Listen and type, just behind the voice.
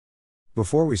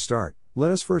Before we start,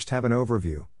 let us first have an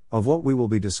overview of what we will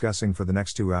be discussing for the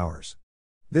next 2 hours.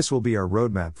 This will be our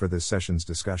roadmap for this session's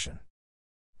discussion.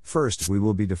 First, we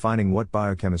will be defining what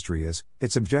biochemistry is,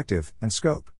 its objective and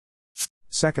scope.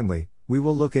 Secondly, we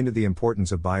will look into the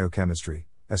importance of biochemistry,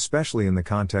 especially in the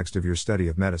context of your study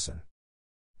of medicine.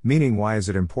 Meaning, why is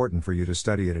it important for you to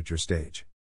study it at your stage?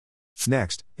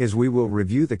 Next, we will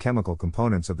review the chemical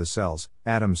components of the cells,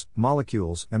 atoms,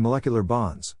 molecules, and molecular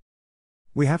bonds.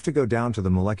 We have to go down to the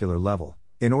molecular level,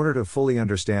 in order to fully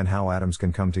understand how atoms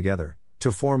can come together, to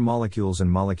form molecules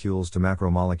and molecules to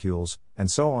macromolecules,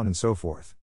 and so on and so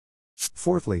forth.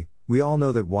 Fourthly, we all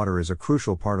know that water is a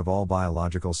crucial part of all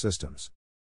biological systems.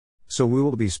 So we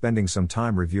will be spending some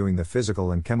time reviewing the physical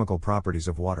and chemical properties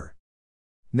of water.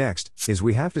 Next,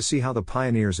 we have to see how the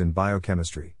pioneers in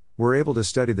biochemistry were able to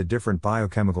study the different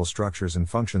biochemical structures and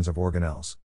functions of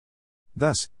organelles.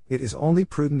 Thus, it is only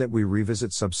prudent that we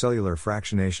revisit subcellular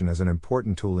fractionation as an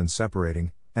important tool in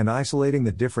separating and isolating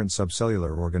the different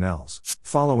subcellular organelles.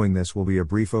 Following this will be a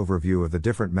brief overview of the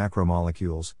different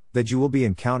macromolecules that you will be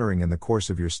encountering in the course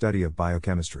of your study of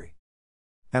biochemistry.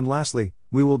 And lastly,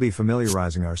 we will be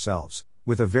familiarizing ourselves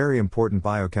with a very important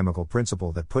biochemical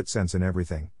principle that puts sense in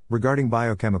everything regarding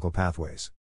biochemical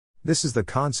pathways. This is the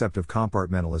concept of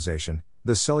compartmentalization,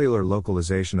 the cellular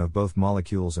localization of both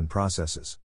molecules and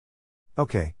processes.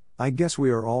 Okay, I guess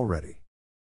we are all ready.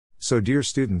 So dear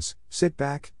students, sit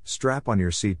back, strap on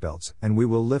your seatbelts, and we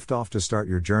will lift off to start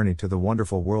your journey to the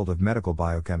wonderful world of medical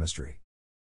biochemistry.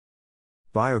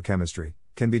 Biochemistry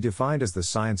can be defined as the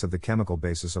science of the chemical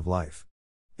basis of life.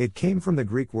 It came from the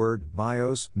Greek word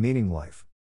bios, meaning life.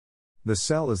 The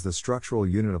cell is the structural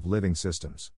unit of living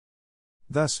systems.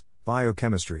 Thus,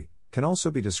 biochemistry can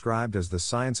also be described as the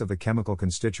science of the chemical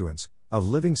constituents of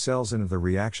living cells and of the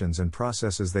reactions and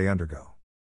processes they undergo.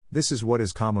 This is what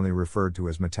is commonly referred to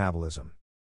as metabolism.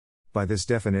 By this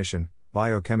definition,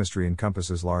 biochemistry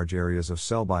encompasses large areas of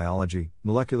cell biology,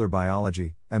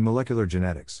 and molecular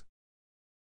genetics.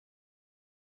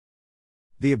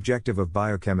 The objective of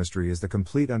biochemistry is the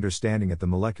complete understanding at the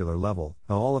molecular level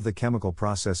of all of the chemical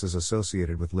processes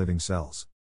associated with living cells.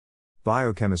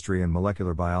 Biochemistry and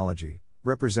molecular biology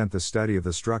represent the study of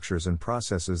the structures and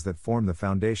processes that form the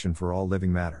foundation for all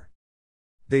living matter.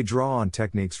 They draw on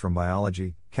techniques from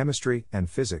biology, chemistry, and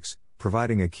physics,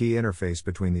 providing a key interface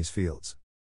between these fields.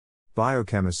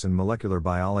 Biochemists and molecular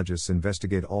biologists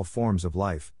investigate all forms of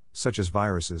life, such as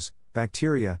viruses,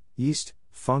 bacteria, yeast,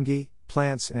 fungi,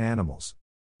 plants, and animals.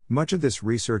 Much of this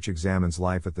research examines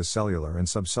life at the cellular and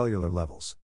subcellular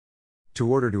levels. In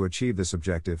order to achieve this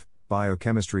objective,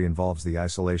 biochemistry involves the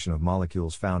isolation of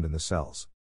molecules found in the cells.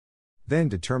 Then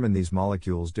determine these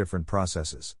molecules' different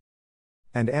processes.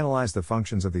 And analyze the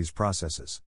functions of these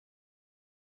processes.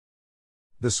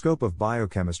 The scope of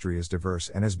biochemistry is diverse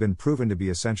and has been proven to be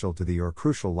essential to the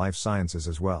crucial life sciences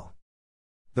as well.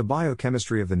 The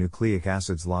biochemistry of the nucleic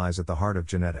acids lies at the heart of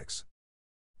genetics.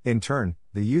 In turn,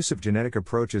 the use of genetic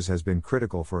approaches has been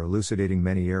critical for elucidating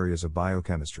many areas of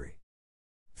biochemistry.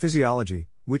 Physiology,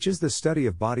 which is the study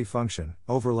of body function,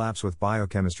 overlaps with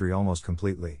biochemistry almost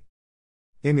completely.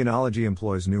 Immunology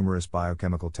employs numerous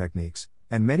biochemical techniques,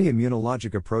 and many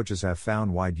immunologic approaches have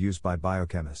found wide use by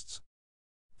biochemists.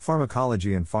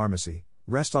 Pharmacology and pharmacy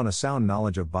rest on a sound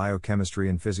knowledge of biochemistry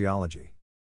and physiology.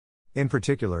 In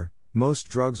particular, most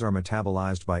drugs are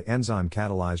metabolized by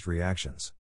enzyme-catalyzed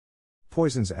reactions.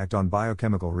 Poisons act on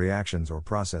biochemical reactions or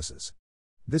processes.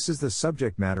 This is the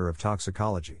subject matter of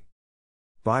toxicology.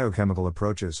 Biochemical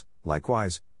approaches,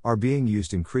 likewise, are being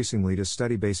used increasingly to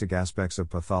study basic aspects of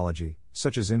pathology,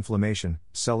 such as inflammation,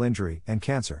 cell injury, and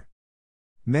cancer.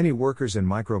 Many workers in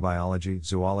microbiology,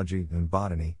 zoology, and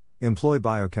botany employ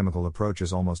biochemical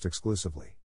approaches almost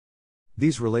exclusively.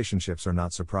 These relationships are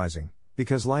not surprising,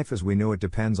 because life as we know it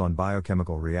depends on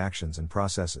biochemical reactions and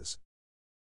processes.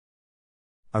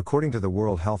 According to the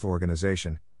World Health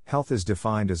Organization, health is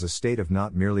defined as a state of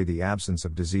not merely the absence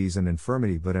of disease and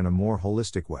infirmity but in a more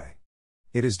holistic way.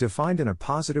 It is defined in a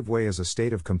positive way as a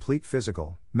state of complete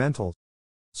physical, mental,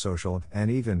 social, and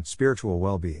even spiritual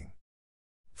well-being.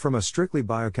 From a strictly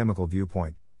biochemical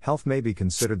viewpoint, health may be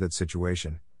considered that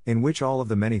situation in which all of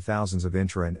the many thousands of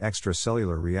intra and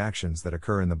extracellular reactions that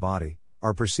occur in the body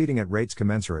are proceeding at rates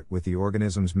commensurate with the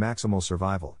organism's maximal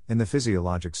survival in the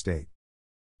physiologic state.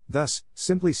 Thus,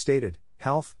 simply stated,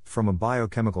 health, from a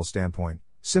biochemical standpoint,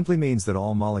 simply means that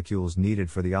all molecules needed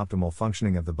for the optimal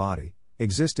functioning of the body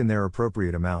exist in their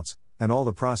appropriate amounts, and all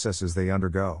the processes they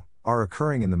undergo are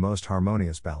occurring in the most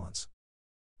harmonious balance.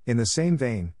 In the same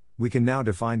vein, we can now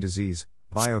define disease,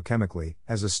 biochemically,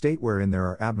 as a state wherein there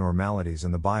are abnormalities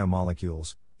in the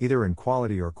biomolecules, either in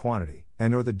quality or quantity,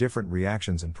 and/or the different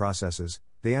reactions and processes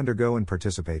they undergo and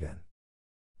participate in.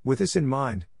 With this in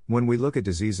mind, when we look at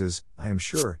diseases, I am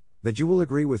sure that you will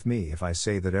agree with me if I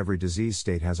say that every disease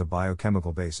state has a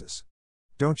biochemical basis.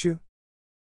 Don't you?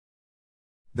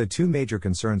 The two major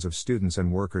concerns of students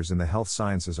and workers in the health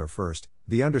sciences are first,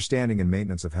 the understanding and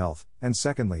maintenance of health, and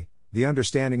secondly, the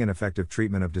understanding and effective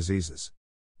treatment of diseases.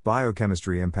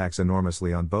 Biochemistry impacts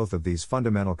enormously on both of these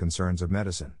fundamental concerns of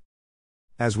medicine.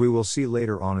 As we will see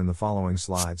later on in the following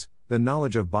slides, the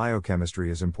knowledge of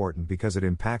biochemistry is important because it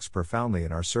impacts profoundly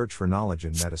in our search for knowledge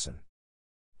in medicine.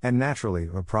 And naturally,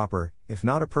 a proper, if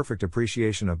not a perfect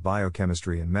appreciation of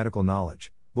biochemistry and medical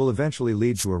knowledge, will eventually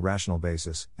lead to a rational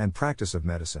basis and practice of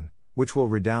medicine, which will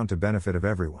redound to benefit of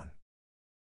everyone.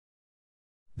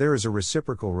 There is a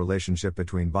reciprocal relationship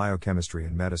between biochemistry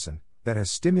and medicine that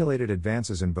has stimulated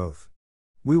advances in both.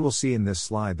 We will see in this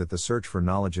slide that the search for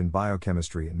knowledge in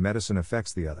biochemistry and medicine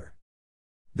affects the other.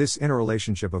 This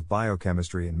interrelationship of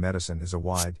biochemistry and medicine is a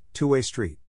wide, two-way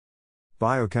street.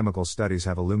 Biochemical studies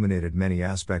have illuminated many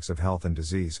aspects of health and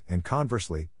disease, and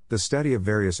conversely, the study of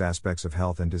various aspects of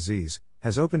health and disease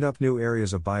has opened up new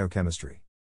areas of biochemistry.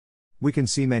 We can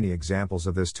see many examples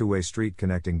of this two-way street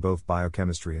connecting both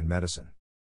biochemistry and medicine.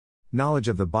 Knowledge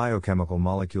of the biochemical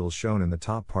molecules shown in the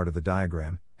top part of the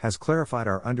diagram has clarified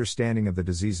our understanding of the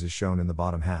diseases shown in the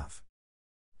bottom half.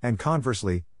 And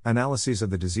conversely, analyses of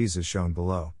the diseases shown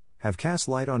below have cast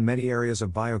light on many areas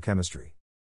of biochemistry.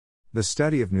 The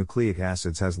study of nucleic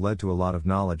acids has led to a lot of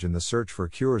knowledge in the search for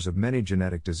cures of many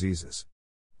genetic diseases.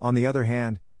 On the other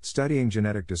hand, studying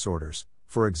genetic disorders,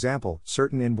 for example,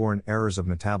 certain inborn errors of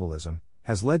metabolism,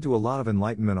 has led to a lot of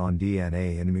enlightenment on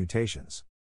DNA and mutations.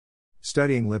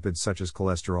 Studying lipids such as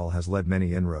cholesterol has led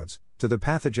many inroads to the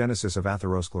pathogenesis of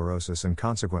atherosclerosis and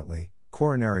consequently,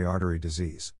 coronary artery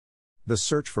disease. The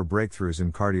search for breakthroughs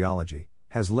in cardiology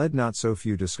has led not so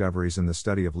few discoveries in the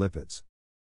study of lipids.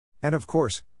 And of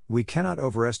course, we cannot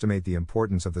overestimate the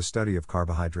importance of the study of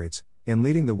carbohydrates in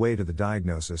leading the way to the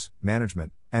diagnosis,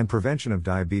 management, and prevention of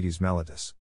diabetes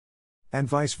mellitus. And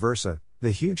vice versa,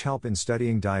 the huge help in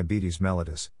studying diabetes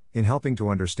mellitus, in helping to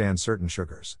understand certain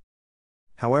sugars.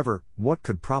 However, what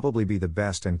could probably be the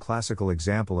best and classical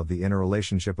example of the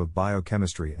interrelationship of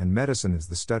biochemistry and medicine is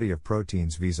the study of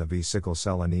proteins vis-à-vis sickle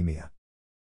cell anemia.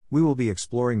 We will be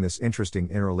exploring this interesting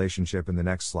interrelationship in the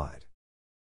next slide.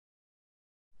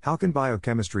 How can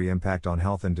biochemistry impact on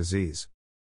health and disease?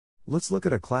 Let's look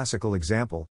at a classical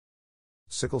example.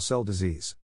 Sickle cell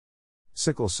disease.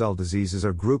 Sickle cell disease is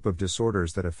a group of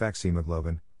disorders that affects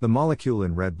hemoglobin, the molecule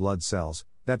in red blood cells,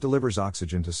 that delivers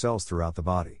oxygen to cells throughout the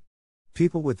body.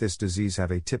 People with this disease have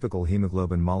atypical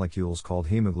hemoglobin molecules called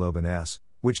hemoglobin S,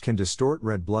 which can distort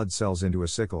red blood cells into a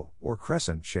sickle, or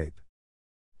crescent, shape.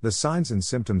 The signs and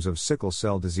symptoms of sickle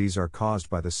cell disease are caused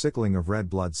by the sickling of red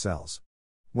blood cells.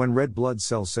 When red blood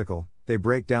cells sickle, they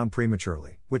break down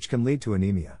prematurely, which can lead to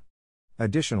anemia.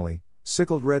 Additionally,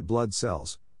 sickled red blood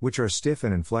cells, which are stiff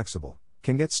and inflexible,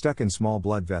 can get stuck in small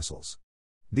blood vessels.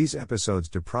 These episodes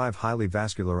deprive highly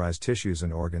vascularized tissues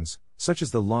and organs, such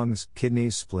as the lungs,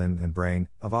 kidneys, spleen, and brain,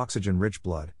 of oxygen-rich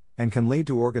blood, and can lead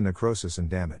to organ necrosis and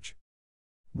damage.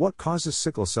 What causes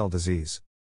sickle cell disease?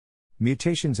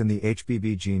 Mutations in the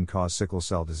HBB gene cause sickle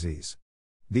cell disease.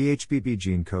 The HBB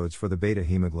gene codes for the beta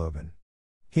hemoglobin.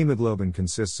 Hemoglobin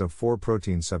consists of 4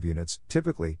 protein subunits,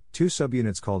 typically, 2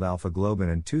 subunits called alpha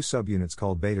globin and 2 subunits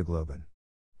called beta globin.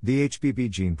 The HBB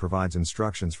gene provides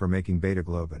instructions for making beta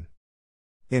globin.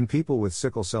 In people with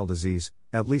sickle cell disease,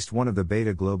 at least one of the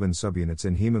beta globin subunits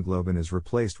in hemoglobin is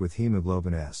replaced with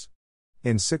hemoglobin S.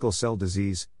 In sickle cell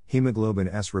disease, hemoglobin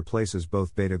S replaces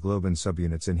both beta globin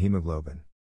subunits in hemoglobin.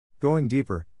 Going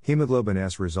deeper, hemoglobin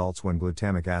S results when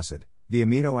glutamic acid, the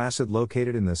amino acid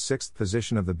located in the 6th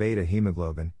position of the beta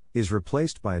hemoglobin, is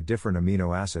replaced by a different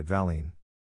amino acid valine.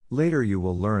 Later you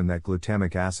will learn that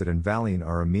glutamic acid and valine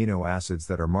are amino acids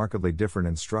that are markedly different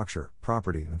in structure,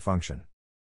 property, and function.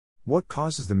 What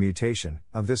causes the mutation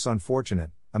of this unfortunate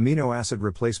amino acid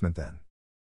replacement then?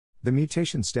 The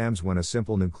mutation stems when a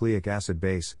simple nucleic acid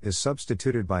base is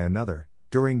substituted by another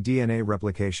during DNA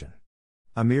replication.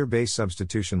 A mere base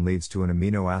substitution leads to an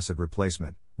amino acid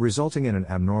replacement, resulting in an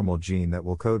abnormal gene that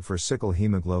will code for sickle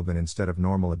hemoglobin instead of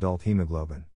normal adult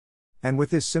hemoglobin. And with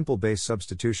this simple base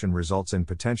substitution results in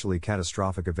potentially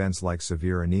catastrophic events like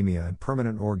severe anemia and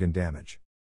permanent organ damage.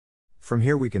 From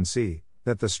here we can see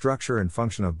that the structure and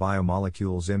function of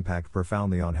biomolecules impact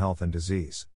profoundly on health and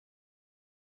disease.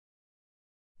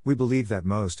 We believe that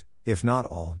most, if not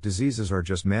all, diseases are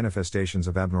just manifestations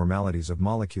of abnormalities of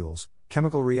molecules,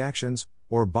 chemical reactions,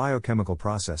 or biochemical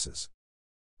processes.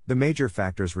 The major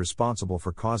factors responsible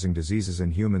for causing diseases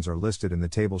in humans are listed in the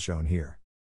table shown here.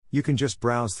 You can just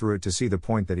browse through it to see the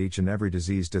point that each and every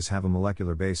disease does have a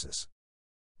molecular basis.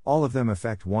 All of them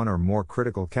affect one or more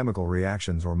critical chemical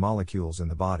reactions or molecules in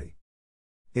the body.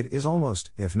 It is almost,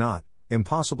 if not,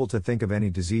 impossible to think of any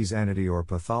disease entity or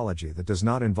pathology that does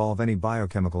not involve any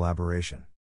biochemical aberration.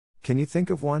 Can you think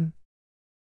of one?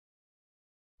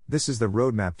 This is the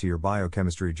roadmap to your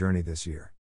biochemistry journey this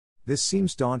year. This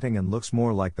seems daunting and looks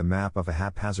more like the map of a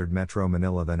haphazard Metro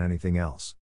Manila than anything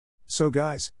else. So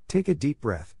guys, take a deep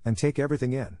breath and take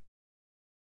everything in.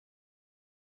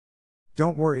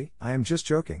 Don't worry, I am just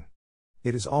joking.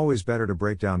 It is always better to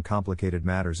break down complicated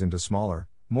matters into smaller,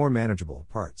 more manageable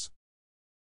parts.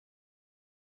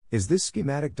 Is this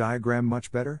schematic diagram much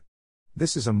better?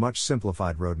 This is a much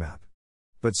simplified roadmap.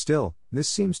 But still, this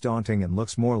seems daunting and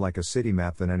looks more like a city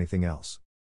map than anything else.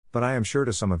 But I am sure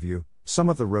to some of you, some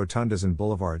of the rotundas and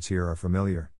boulevards here are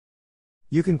familiar.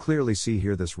 You can clearly see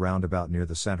here this roundabout near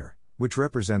the center, which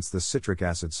represents the citric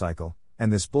acid cycle,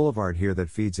 and this boulevard here that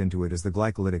feeds into it is the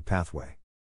glycolytic pathway.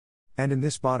 And in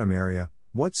this bottom area,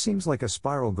 what seems like a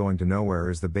spiral going to nowhere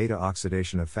is the beta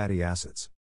oxidation of fatty acids.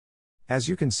 As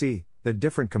you can see, the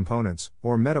different components,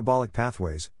 or metabolic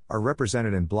pathways, are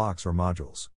represented in blocks or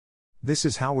modules. This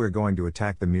is how we're going to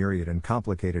attack the myriad and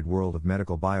complicated world of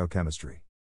medical biochemistry.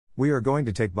 We are going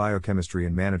to take biochemistry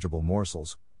in manageable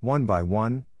morsels, one by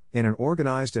one, in an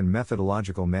organized and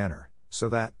methodological manner, so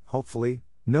that, hopefully,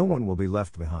 no one will be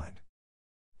left behind.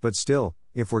 But still,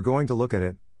 if we're going to look at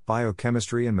it,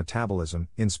 biochemistry and metabolism,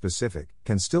 in specific,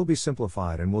 can still be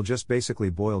simplified and will just basically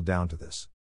boil down to this.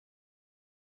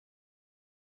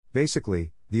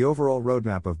 Basically, the overall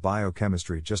roadmap of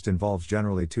biochemistry just involves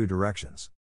generally two directions.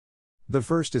 The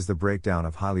first is the breakdown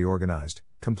of highly organized,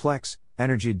 complex,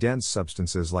 energy-dense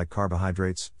substances like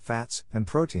carbohydrates, fats, and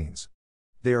proteins.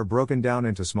 They are broken down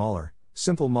into smaller,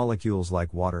 simple molecules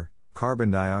like water,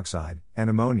 carbon dioxide, and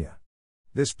ammonia.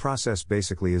 This process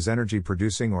basically is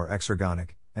energy-producing or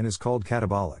exergonic, and is called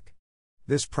catabolic.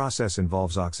 This process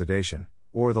involves oxidation,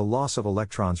 or the loss of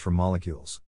electrons from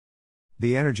molecules.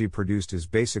 The energy produced is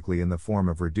basically in the form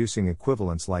of reducing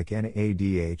equivalents like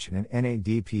NADH and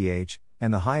NADPH,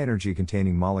 and the high-energy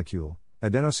containing molecule,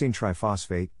 adenosine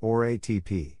triphosphate, or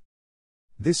ATP.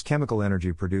 This chemical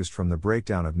energy produced from the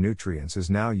breakdown of nutrients is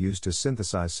now used to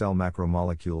synthesize cell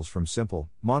macromolecules from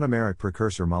simple, monomeric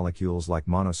precursor molecules like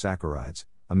monosaccharides,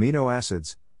 amino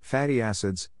acids, fatty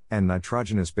acids, and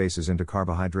nitrogenous bases into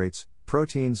carbohydrates,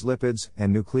 proteins, lipids,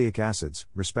 and nucleic acids,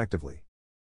 respectively.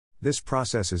 This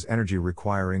process is energy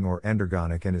requiring or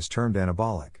endergonic and is termed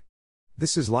anabolic.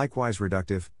 This is likewise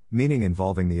reductive, meaning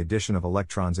involving the addition of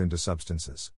electrons into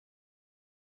substances.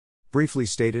 Briefly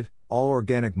stated, all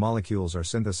organic molecules are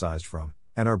synthesized from,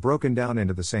 and are broken down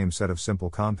into the same set of simple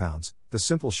compounds, the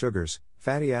simple sugars,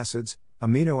 fatty acids,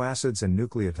 amino acids and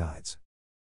nucleotides.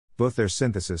 Both their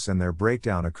synthesis and their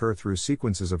breakdown occur through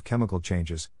sequences of chemical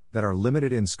changes, that are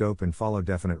limited in scope and follow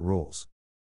definite rules.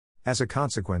 As a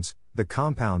consequence, the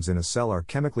compounds in a cell are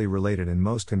chemically related and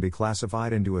most can be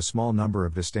classified into a small number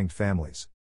of distinct families.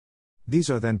 These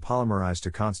are then polymerized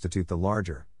to constitute the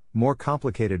larger, more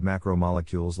complicated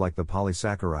macromolecules like the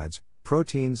polysaccharides,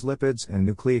 proteins, lipids, and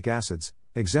nucleic acids,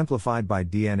 exemplified by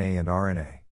DNA and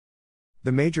RNA.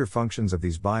 The major functions of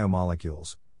these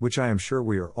biomolecules, which I am sure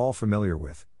we are all familiar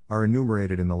with, are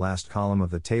enumerated in the last column of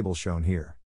the table shown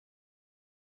here.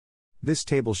 This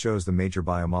table shows the major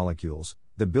biomolecules,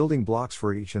 the building blocks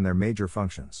for each and their major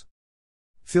functions.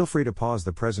 Feel free to pause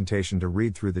the presentation to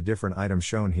read through the different items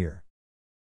shown here.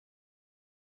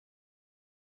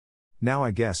 Now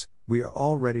I guess, we are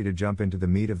all ready to jump into the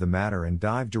meat of the matter and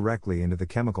dive directly into the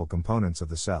chemical components of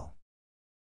the cell.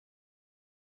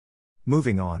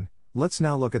 Moving on, let's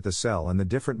now look at the cell and the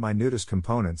different minutest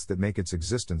components that make its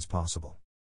existence possible.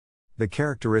 The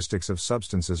characteristics of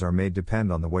substances are made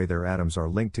depend on the way their atoms are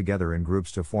linked together in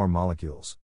groups to form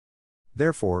molecules.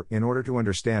 Therefore, in order to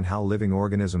understand how living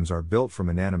organisms are built from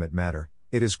inanimate matter,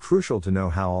 it is crucial to know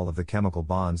how all of the chemical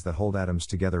bonds that hold atoms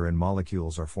together in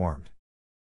molecules are formed.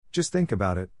 Just think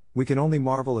about it, we can only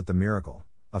marvel at the miracle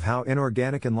of how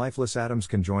inorganic and lifeless atoms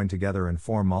can join together and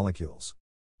form molecules.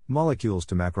 Molecules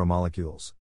to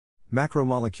macromolecules.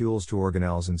 Macromolecules to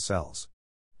organelles in cells.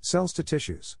 Cells to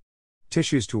tissues.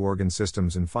 Tissues to organ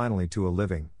systems and finally to a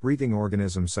living, breathing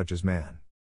organism such as man.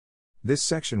 This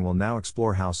section will now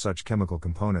explore how such chemical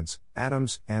components,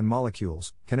 atoms, and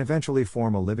molecules, can eventually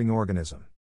form a living organism.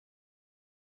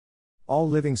 All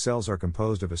living cells are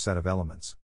composed of a set of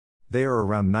elements. They are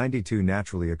around 92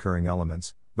 naturally occurring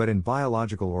elements, but in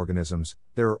biological organisms,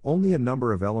 there are only a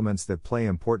number of elements that play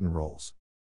important roles.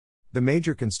 The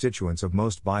major constituents of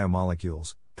most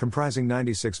biomolecules, comprising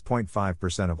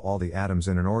 96.5% of all the atoms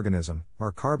in an organism,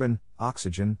 are carbon,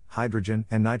 oxygen, hydrogen,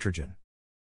 and nitrogen.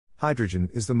 Hydrogen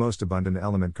is the most abundant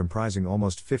element, comprising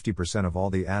almost 50% of all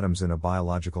the atoms in a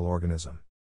biological organism.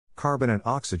 Carbon and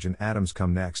oxygen atoms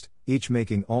come next, each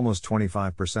making almost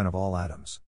 25% of all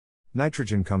atoms.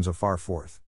 Nitrogen comes a far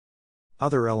fourth.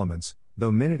 Other elements,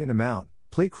 though minute in amount,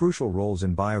 play crucial roles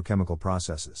in biochemical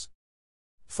processes.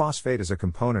 Phosphate is a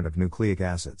component of nucleic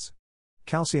acids.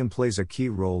 Calcium plays a key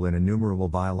role in innumerable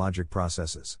biologic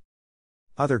processes.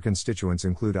 Other constituents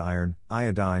include iron,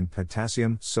 iodine,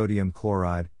 potassium, sodium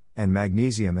chloride, and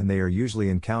magnesium, and they are usually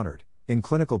encountered in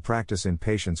clinical practice in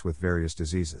patients with various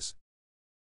diseases.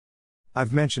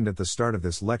 I've mentioned at the start of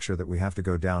this lecture that we have to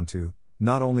go down to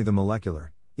not only the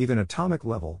molecular, even atomic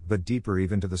level, but deeper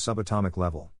even to the subatomic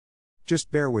level. Just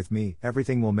bear with me,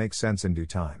 everything will make sense in due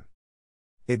time.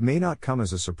 It may not come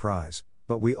as a surprise,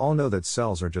 but we all know that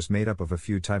cells are just made up of a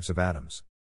few types of atoms.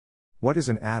 What is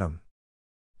an atom?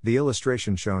 The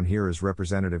illustration shown here is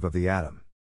representative of the atom.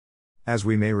 As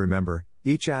we may remember,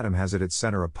 each atom has at its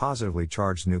center a positively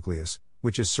charged nucleus,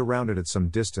 which is surrounded at some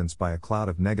distance by a cloud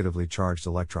of negatively charged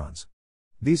electrons.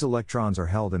 These electrons are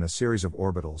held in a series of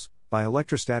orbitals by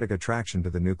electrostatic attraction to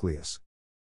the nucleus.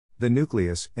 The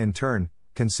nucleus, in turn,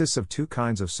 consists of two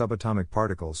kinds of subatomic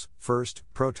particles: first,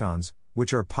 protons,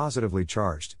 which are positively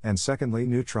charged, and secondly,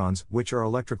 neutrons, which are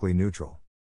electrically neutral.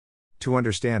 To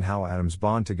understand how atoms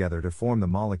bond together to form the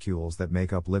molecules that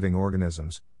make up living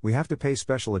organisms, we have to pay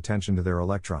special attention to their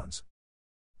electrons.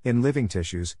 In living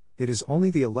tissues, it is only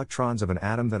the electrons of an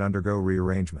atom that undergo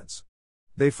rearrangements.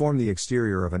 They form the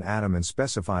exterior of an atom and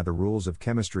specify the rules of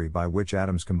chemistry by which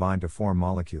atoms combine to form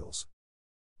molecules.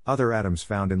 Other atoms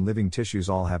found in living tissues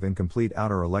all have incomplete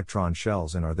outer electron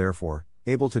shells and are therefore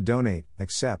able to donate,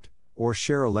 accept, or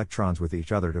share electrons with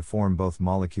each other to form both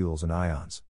molecules and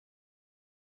ions.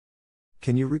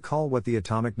 Can you recall what the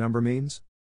atomic number means?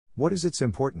 What is its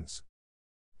importance?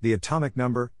 The atomic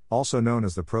number, also known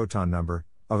as the proton number,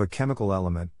 of a chemical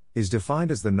element, is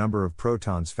defined as the number of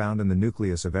protons found in the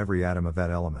nucleus of every atom of that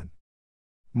element.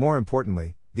 More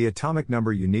importantly, the atomic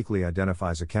number uniquely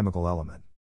identifies a chemical element.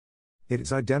 It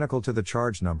is identical to the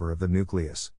charge number of the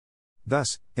nucleus.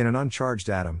 Thus, in an uncharged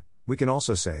atom, we can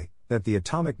also say that the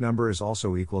atomic number is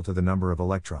also equal to the number of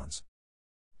electrons.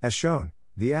 As shown,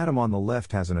 the atom on the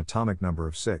left has an atomic number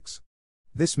of 6.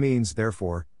 This means,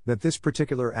 therefore, that this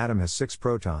particular atom has 6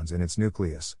 protons in its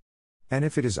nucleus. And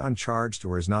if it is uncharged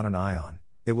or is not an ion,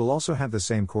 it will also have the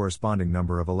same corresponding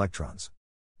number of electrons.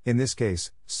 In this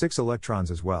case, 6 electrons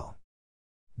as well.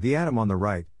 The atom on the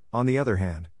right, on the other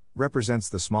hand, represents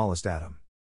the smallest atom.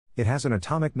 It has an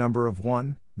atomic number of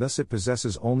 1, thus it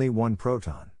possesses only 1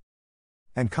 proton.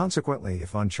 And consequently,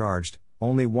 if uncharged,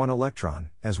 only 1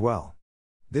 electron, as well.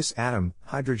 This atom,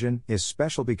 hydrogen, is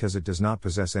special because it does not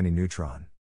possess any neutron.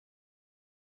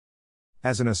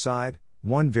 As an aside,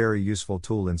 one very useful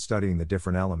tool in studying the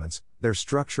different elements, their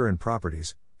structure and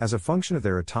properties, as a function of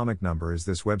their atomic number is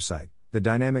this website, the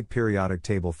Dynamic Periodic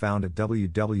Table, found at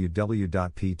www.ptable.com.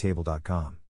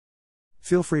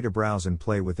 Feel free to browse and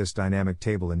play with this dynamic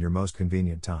table in your most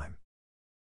convenient time.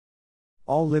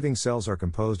 All living cells are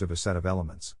composed of a set of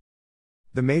elements.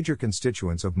 The major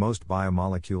constituents of most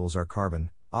biomolecules are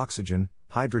carbon, oxygen,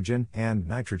 hydrogen, and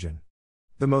nitrogen.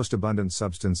 The most abundant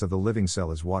substance of the living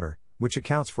cell is water, which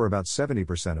accounts for about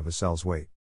 70% of a cell's weight.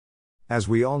 As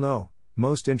we all know,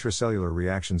 most intracellular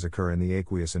reactions occur in the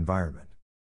aqueous environment.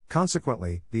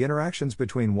 Consequently, the interactions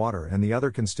between water and the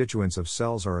other constituents of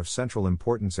cells are of central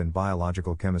importance in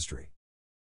biological chemistry.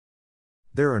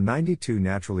 There are 92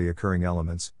 naturally occurring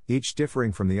elements, each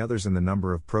differing from the others in the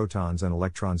number of protons and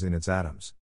electrons in its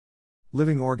atoms.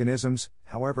 Living organisms,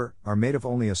 however, are made of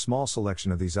only a small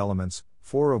selection of these elements,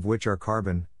 4 of which are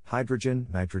carbon, hydrogen,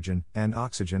 nitrogen, and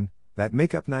oxygen, that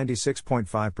make up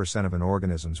 96.5% of an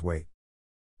organism's weight.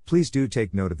 Please do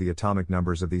take note of the atomic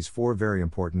numbers of these 4 very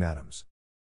important atoms.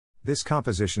 This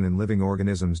composition in living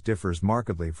organisms differs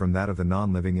markedly from that of the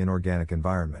non-living inorganic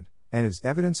environment, and is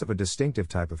evidence of a distinctive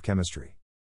type of chemistry.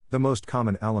 The most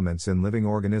common elements in living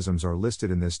organisms are listed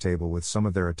in this table with some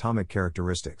of their atomic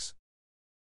characteristics.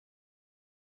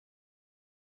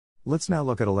 Let's now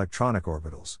look at electronic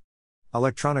orbitals.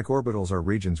 Electronic orbitals are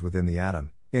regions within the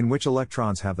atom, in which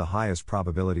electrons have the highest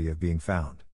probability of being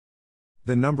found.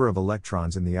 The number of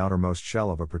electrons in the outermost shell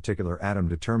of a particular atom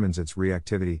determines its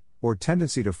reactivity, or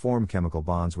tendency to form chemical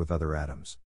bonds with other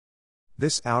atoms.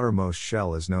 This outermost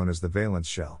shell is known as the valence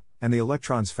shell, and the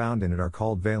electrons found in it are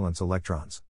called valence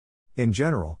electrons. In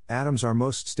general, atoms are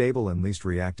most stable and least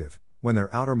reactive when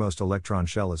their outermost electron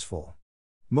shell is full.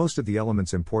 Most of the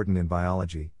elements important in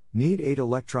biology, need 8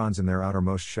 electrons in their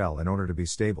outermost shell in order to be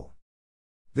stable.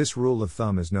 This rule of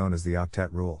thumb is known as the octet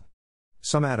rule.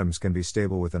 Some atoms can be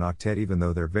stable with an octet even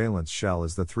though their valence shell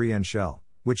is the 3n shell,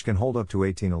 which can hold up to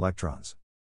 18 electrons.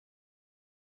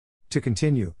 To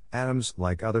continue, atoms,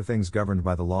 like other things governed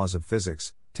by the laws of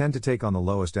physics, tend to take on the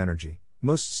lowest energy,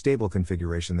 most stable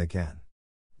configuration they can.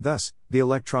 Thus, the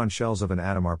electron shells of an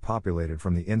atom are populated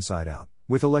from the inside out,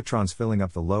 with electrons filling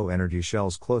up the low-energy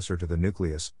shells closer to the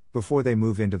nucleus, before they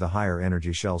move into the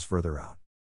higher-energy shells further out.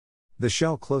 The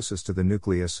shell closest to the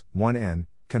nucleus, 1n,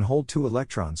 can hold 2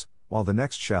 electrons, while the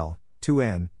next shell,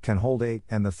 2n, can hold 8,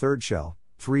 and the third shell,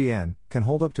 3n, can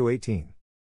hold up to 18.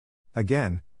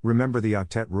 Again, remember the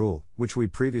octet rule, which we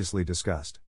previously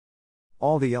discussed.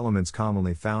 All the elements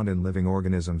commonly found in living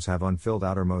organisms have unfilled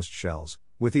outermost shells,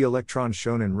 with the electrons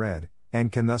shown in red,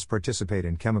 and can thus participate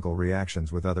in chemical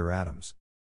reactions with other atoms.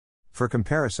 For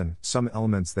comparison, some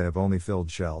elements that have only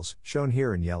filled shells, shown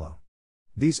here in yellow.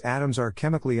 These atoms are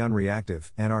chemically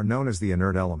unreactive and are known as the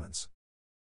inert elements.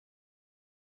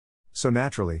 So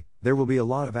naturally, there will be a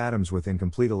lot of atoms with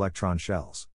incomplete electron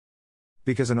shells.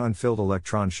 Because an unfilled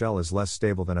electron shell is less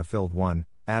stable than a filled one,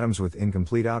 atoms with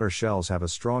incomplete outer shells have a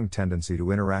strong tendency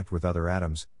to interact with other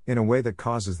atoms, in a way that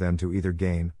causes them to either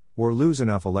gain or lose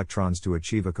enough electrons to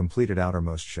achieve a completed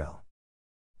outermost shell.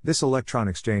 This electron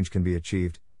exchange can be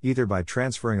achieved either by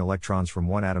transferring electrons from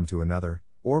one atom to another,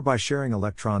 or by sharing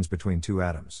electrons between two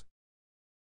atoms.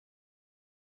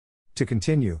 To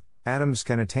continue, atoms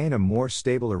can attain a more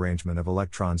stable arrangement of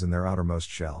electrons in their outermost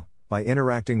shell, by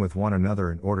interacting with one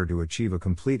another in order to achieve a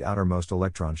complete outermost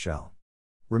electron shell.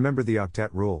 Remember the octet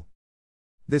rule.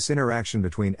 This interaction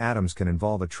between atoms can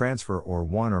involve a transfer or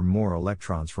one or more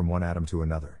electrons from one atom to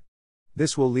another.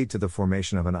 This will lead to the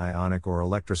formation of an ionic or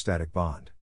electrostatic bond.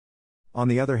 On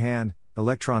the other hand,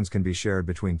 electrons can be shared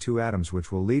between two atoms,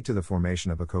 which will lead to the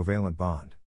formation of a covalent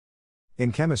bond.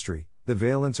 In chemistry, the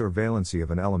valence or valency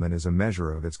of an element is a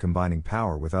measure of its combining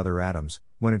power with other atoms,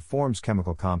 when it forms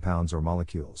chemical compounds or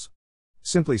molecules.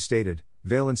 Simply stated,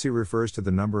 valency refers to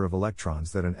the number of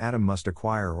electrons that an atom must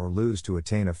acquire or lose to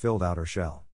attain a filled outer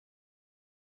shell.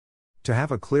 To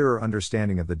have a clearer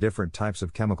understanding of the different types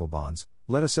of chemical bonds,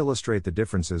 let us illustrate the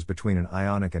differences between an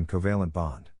ionic and covalent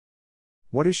bond.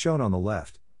 What is shown on the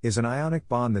left is an ionic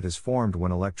bond that is formed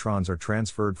when electrons are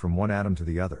transferred from one atom to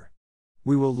the other.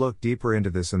 We will look deeper into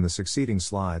this in the succeeding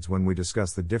slides when we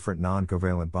discuss the different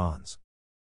non-covalent bonds.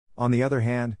 On the other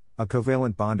hand, a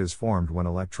covalent bond is formed when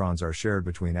electrons are shared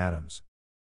between atoms.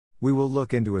 We will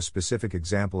look into a specific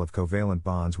example of covalent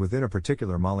bonds within a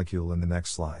particular molecule in the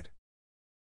next slide.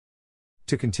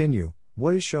 To continue,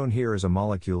 what is shown here is a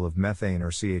molecule of methane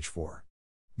or CH4.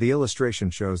 The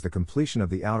illustration shows the completion of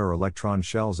the outer electron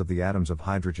shells of the atoms of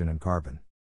hydrogen and carbon.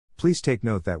 Please take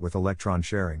note that with electron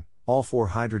sharing, all 4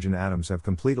 hydrogen atoms have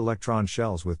complete electron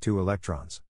shells with 2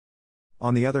 electrons.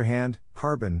 On the other hand,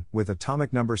 carbon, with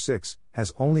atomic number 6,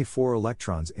 has only 4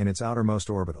 electrons in its outermost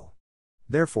orbital.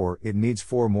 Therefore, it needs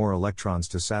 4 more electrons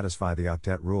to satisfy the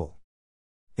octet rule.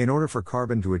 In order for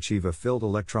carbon to achieve a filled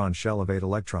electron shell of 8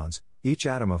 electrons, each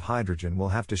atom of hydrogen will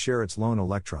have to share its lone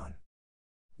electron.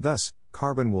 Thus,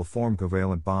 carbon will form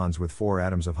covalent bonds with 4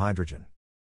 atoms of hydrogen.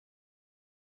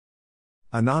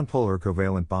 A nonpolar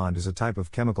covalent bond is a type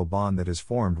of chemical bond that is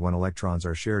formed when electrons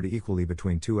are shared equally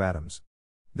between 2 atoms.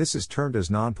 This is termed as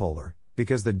nonpolar,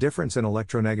 because the difference in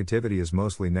electronegativity is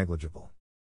mostly negligible.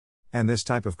 And this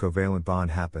type of covalent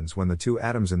bond happens when the 2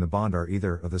 atoms in the bond are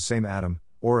either of the same atom,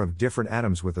 or of different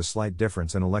atoms with a slight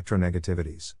difference in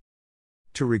electronegativities.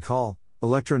 To recall,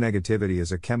 electronegativity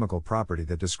is a chemical property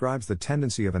that describes the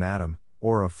tendency of an atom,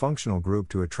 or a functional group,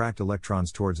 to attract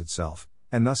electrons towards itself,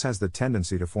 and thus has the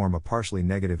tendency to form a partially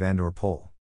negative end or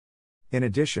pole. In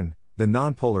addition, the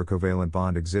nonpolar covalent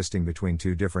bond existing between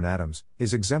 2 different atoms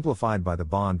is exemplified by the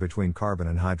bond between carbon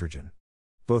and hydrogen.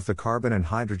 Both the carbon and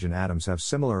hydrogen atoms have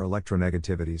similar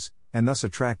electronegativities, and thus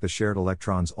attract the shared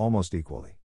electrons almost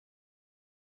equally.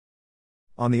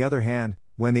 On the other hand,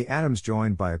 when the atoms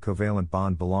joined by a covalent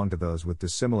bond belong to those with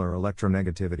dissimilar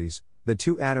electronegativities, the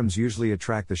 2 atoms usually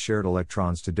attract the shared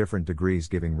electrons to different degrees,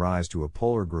 giving rise to a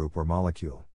polar group or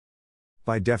molecule.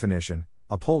 By definition,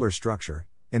 a polar structure,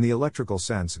 in the electrical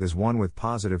sense, is one with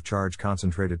positive charge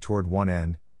concentrated toward one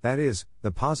end, that is,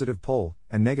 the positive pole,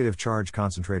 and negative charge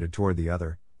concentrated toward the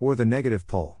other, or the negative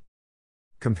pole.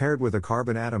 Compared with a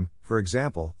carbon atom, for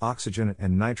example, oxygen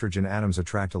and nitrogen atoms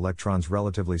attract electrons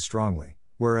relatively strongly,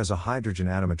 whereas a hydrogen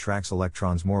atom attracts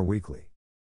electrons more weakly.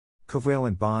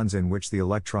 Covalent bonds in which the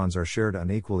electrons are shared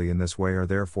unequally in this way are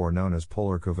therefore known as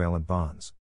polar covalent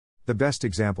bonds. The best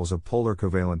examples of polar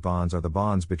covalent bonds are the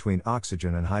bonds between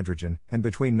oxygen and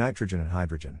between nitrogen and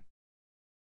hydrogen.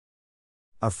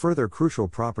 A further crucial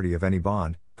property of any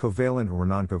bond, covalent or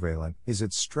non-covalent, is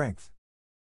its strength.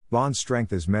 Bond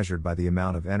strength is measured by the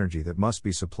amount of energy that must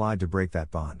be supplied to break that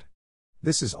bond.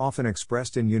 This is often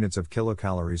expressed in units of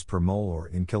kilocalories per mole or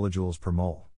in kilojoules per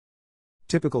mole.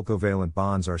 Typical covalent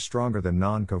bonds are stronger than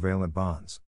non-covalent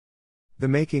bonds. The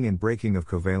making and breaking of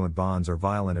covalent bonds are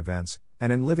violent events,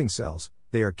 and in living cells,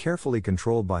 they are carefully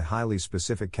controlled by highly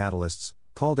specific catalysts,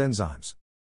 called enzymes.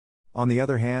 On the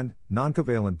other hand,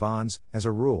 non-covalent bonds, as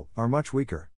a rule, are much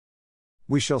weaker.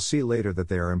 We shall see later that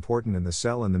they are important in the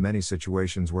cell in the many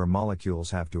situations where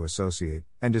molecules have to associate,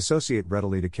 and dissociate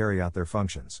readily to carry out their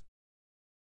functions.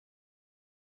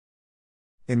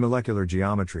 In molecular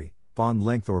geometry, bond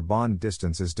length or bond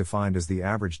distance is defined as the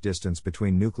average distance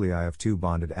between nuclei of two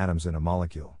bonded atoms in a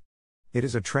molecule. It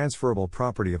is a transferable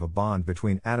property of a bond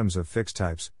between atoms of fixed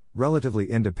types,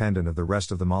 relatively independent of the rest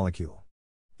of the molecule.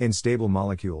 In stable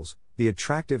molecules, the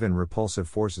attractive and repulsive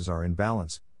forces are in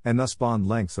balance, and thus bond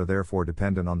lengths are therefore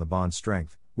dependent on the bond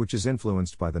strength, which is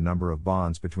influenced by the number of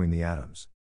bonds between the atoms.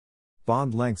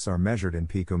 Bond lengths are measured in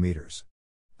picometers.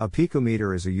 A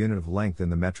picometer is a unit of length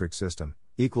in the metric system,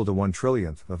 equal to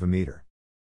 1/1,000,000th of a meter.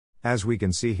 As we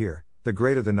can see here, the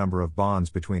greater the number of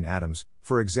bonds between atoms,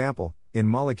 for example, in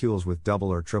molecules with double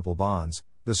or triple bonds,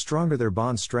 the stronger their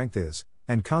bond strength is,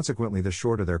 and consequently the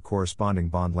shorter their corresponding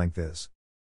bond length is.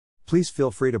 Please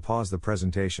feel free to pause the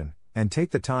presentation, and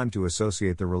take the time to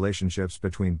associate the relationships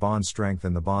between bond strength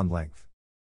and the bond length.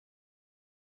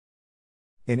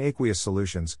 In aqueous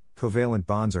solutions, covalent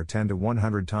bonds are 10 to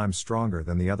 100 times stronger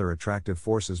than the other attractive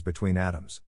forces between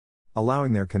atoms,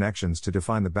 allowing their connections to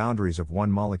define the boundaries of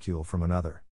one molecule from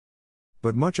another.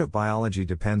 But much of biology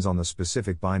depends on the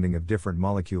specific binding of different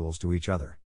molecules to each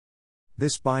other.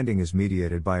 This binding is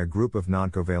mediated by a group of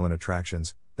non-covalent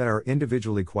attractions that are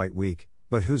individually quite weak,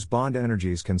 but whose bond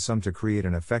energies can sum to create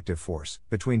an effective force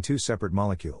between two separate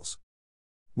molecules.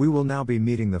 We will now be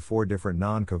meeting the 4 different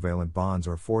non-covalent bonds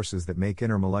or forces that make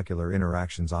intermolecular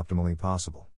interactions optimally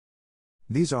possible.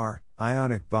 These are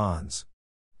ionic bonds,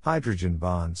 hydrogen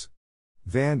bonds,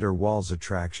 van der Waals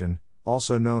attraction,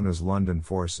 also known as London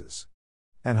forces,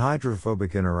 and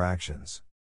hydrophobic interactions.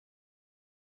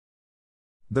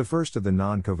 The first of the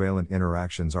non-covalent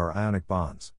interactions are ionic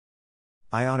bonds.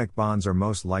 Ionic bonds are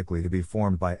most likely to be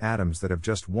formed by atoms that have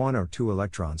just 1 or 2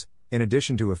 electrons, in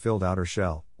addition to a filled outer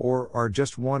shell, or are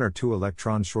just 1 or 2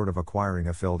 electrons short of acquiring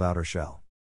a filled outer shell.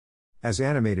 As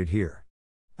animated here,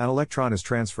 an electron is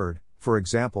transferred, for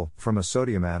example, from a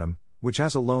sodium atom, which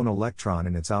has a lone electron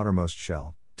in its outermost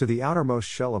shell, to the outermost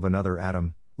shell of another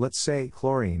atom, let's say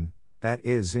chlorine, that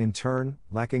is, in turn,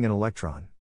 lacking an electron.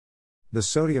 The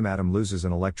sodium atom loses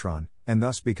an electron, and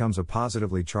thus becomes a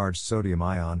positively charged sodium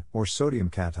ion, or sodium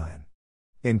cation.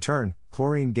 In turn,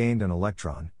 chlorine gained an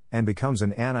electron, and becomes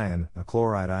an anion, a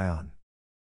chloride ion.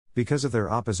 Because of their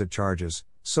opposite charges,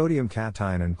 sodium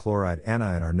cation and chloride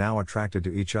anion are now attracted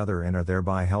to each other and are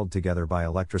thereby held together by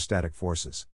electrostatic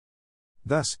forces.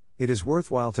 Thus, it is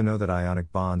worthwhile to know that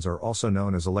ionic bonds are also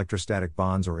known as electrostatic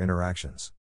bonds or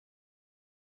interactions.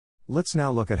 Let's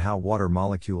now look at how water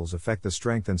molecules affect the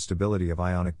strength and stability of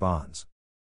ionic bonds.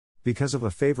 Because of a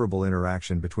favorable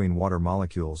interaction between water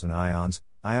molecules and ions,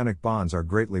 ionic bonds are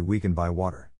greatly weakened by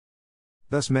water.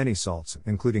 Thus many salts,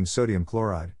 including sodium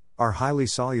chloride, are highly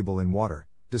soluble in water,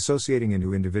 dissociating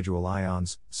into individual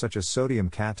ions, such as sodium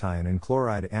cation and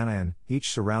chloride anion,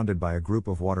 each surrounded by a group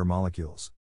of water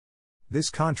molecules. This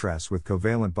contrasts with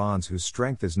covalent bonds whose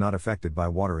strength is not affected by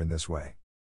water in this way.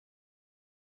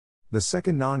 The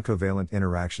second non-covalent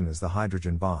interaction is the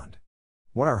hydrogen bond.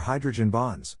 What are hydrogen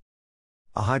bonds?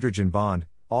 A hydrogen bond,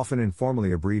 often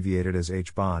informally abbreviated as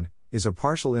H-bond, is a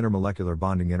partial intermolecular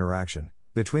bonding interaction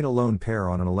between a lone pair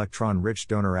on an electron-rich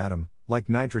donor atom, like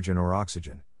nitrogen or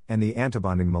oxygen, and the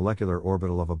antibonding molecular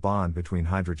orbital of a bond between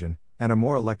hydrogen and a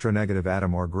more electronegative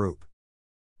atom or group.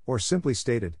 Or simply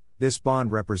stated, this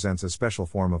bond represents a special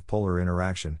form of polar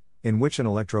interaction, in which an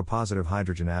electropositive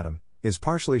hydrogen atom is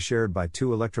partially shared by 2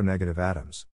 electronegative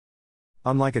atoms.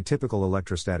 Unlike a typical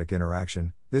electrostatic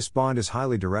interaction, this bond is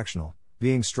highly directional,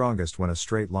 being strongest when a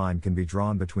straight line can be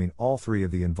drawn between all 3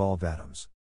 of the involved atoms.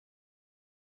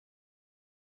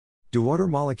 Do water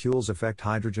molecules affect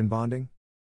hydrogen bonding?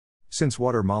 Since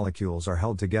water molecules are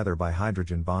held together by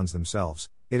hydrogen bonds themselves,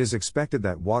 it is expected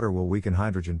that water will weaken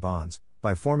hydrogen bonds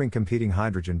by forming competing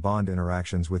hydrogen bond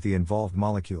interactions with the involved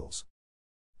molecules.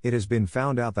 It has been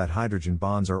found out that hydrogen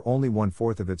bonds are only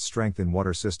 1/4 of its strength in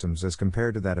water systems as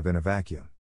compared to that of in a vacuum.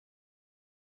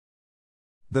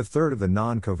 The third of the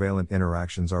non-covalent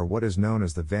interactions are what is known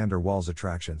as the van der Waals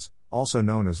attractions, also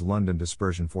known as London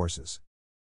dispersion forces.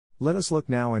 Let us look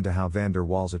now into how van der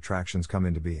Waals attractions come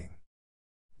into being.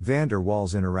 Van der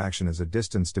Waals interaction is a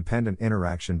distance-dependent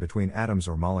interaction between atoms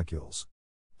or molecules.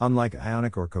 Unlike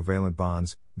ionic or covalent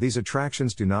bonds, these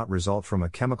attractions do not result from a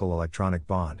chemical electronic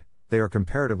bond, they are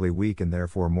comparatively weak and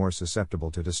therefore more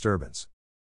susceptible to disturbance.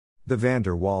 The van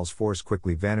der Waals force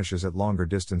quickly vanishes at longer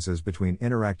distances between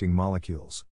interacting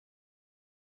molecules.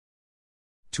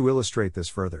 To illustrate this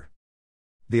further,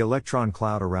 the electron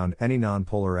cloud around any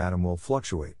nonpolar atom will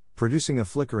fluctuate, producing a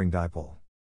flickering dipole.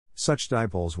 Such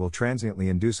dipoles will transiently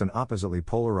induce an oppositely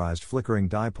polarized flickering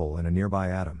dipole in a nearby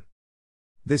atom.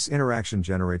 This interaction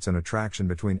generates an attraction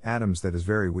between atoms that is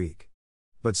very weak.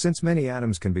 But since many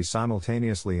atoms can be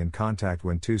simultaneously in contact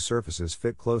when two surfaces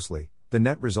fit closely, the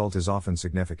net result is often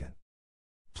significant.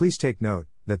 Please take note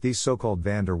that these so-called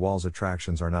van der Waals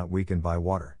attractions are not weakened by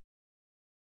water.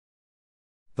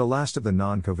 The last of the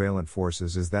non-covalent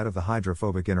forces is that of the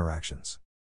hydrophobic interactions.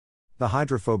 The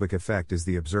hydrophobic effect is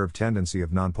the observed tendency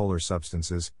of nonpolar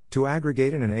substances to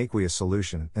aggregate in an aqueous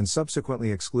solution and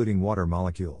subsequently excluding water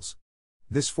molecules.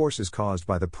 This force is caused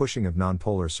by the pushing of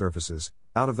nonpolar surfaces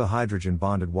out of the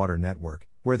hydrogen-bonded water network,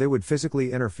 where they would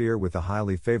physically interfere with the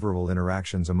highly favorable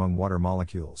interactions among water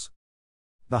molecules.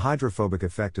 The hydrophobic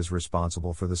effect is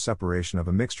responsible for the separation of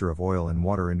a mixture of oil and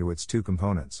water into its two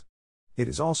components. It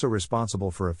is also responsible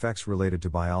for effects related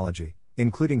to biology,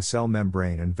 including cell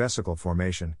membrane and vesicle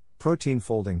formation, protein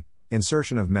folding,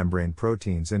 insertion of membrane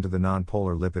proteins into the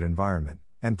nonpolar lipid environment,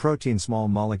 and protein small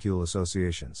molecule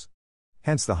associations.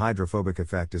 Hence the hydrophobic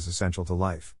effect is essential to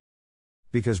life.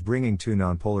 Because bringing two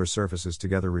nonpolar surfaces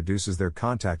together reduces their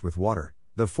contact with water,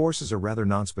 the force is a rather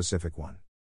nonspecific one.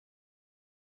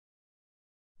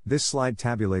 This slide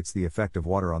tabulates the effect of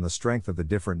water on the strength of the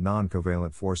different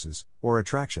non-covalent forces, or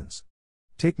attractions.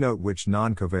 Take note which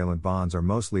non-covalent bonds are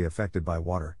mostly affected by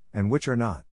water, and which are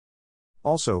not.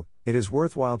 Also, it is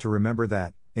worthwhile to remember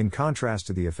that, in contrast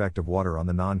to the effect of water on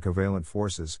the non-covalent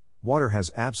forces, water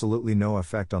has absolutely no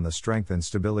effect on the strength and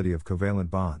stability of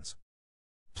covalent bonds.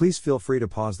 Please feel free to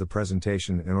pause the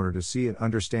presentation in order to see and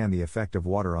understand the effect of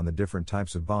water on the different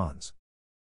types of bonds.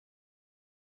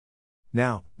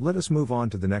 Now, let us move on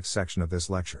to the next section of this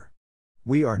lecture.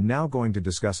 We are now going to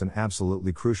discuss an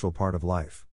absolutely crucial part of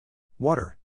life.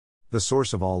 Water. The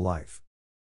source of all life.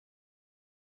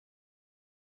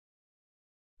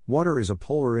 Water is a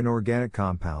polar inorganic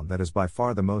compound that is by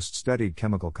far the most studied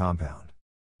chemical compound.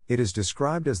 It is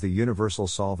described as the universal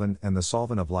solvent and the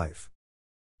solvent of life.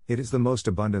 It is the most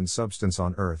abundant substance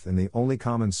on Earth and the only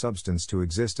common substance to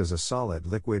exist as a solid,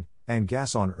 liquid, and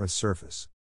gas on Earth's surface.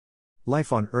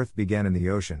 Life on Earth began in the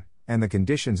ocean, and the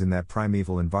conditions in that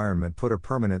primeval environment put a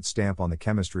permanent stamp on the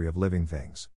chemistry of living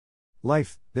things.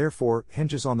 Life, therefore,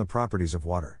 hinges on the properties of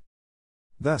water.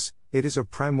 Thus, it is of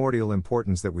primordial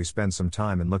importance that we spend some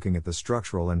time in looking at the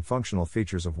structural and functional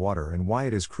features of water and why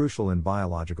it is crucial in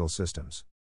biological systems.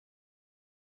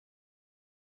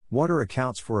 Water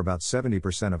accounts for about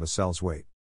 70% of a cell's weight.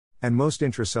 And most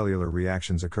intracellular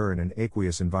reactions occur in an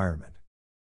aqueous environment.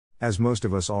 As most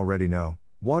of us already know,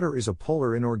 water is a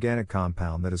polar inorganic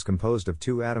compound that is composed of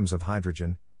two atoms of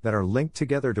hydrogen that are linked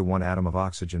together to one atom of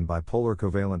oxygen by polar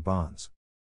covalent bonds.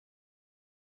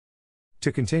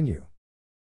 To continue,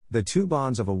 the two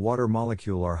bonds of a water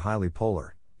molecule are highly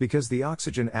polar, because the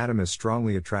oxygen atom is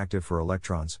strongly attractive for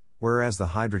electrons, whereas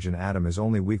the hydrogen atom is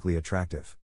only weakly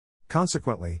attractive.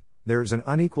 Consequently, there is an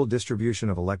unequal distribution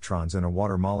of electrons in a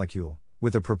water molecule,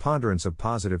 with a preponderance of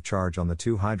positive charge on the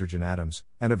two hydrogen atoms,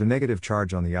 and of a negative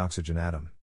charge on the oxygen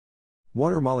atom.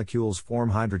 Water molecules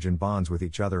form hydrogen bonds with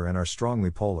each other and are strongly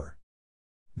polar.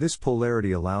 This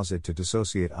polarity allows it to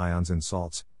dissociate ions in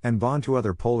salts, and bond to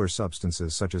other polar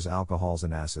substances such as alcohols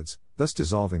and acids, thus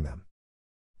dissolving them.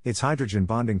 Its hydrogen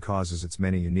bonding causes its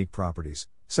many unique properties,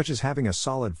 such as having a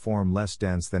solid form less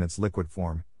dense than its liquid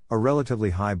form, a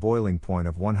relatively high boiling point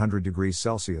of 100 degrees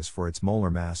Celsius for its molar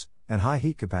mass, and high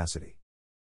heat capacity.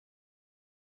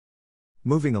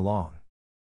 Moving along.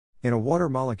 In a water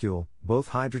molecule, both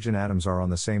hydrogen atoms are on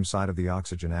the same side of the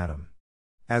oxygen atom.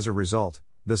 As a result,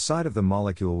 the side of the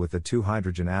molecule with the two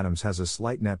hydrogen atoms has a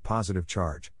slight net positive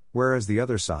charge, whereas the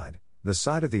other side, the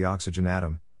side of the oxygen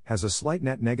atom, has a slight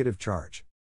net negative charge.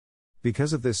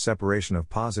 Because of this separation of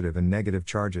positive and negative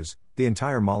charges, the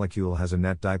entire molecule has a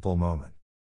net dipole moment.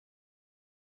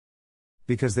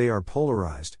 Because they are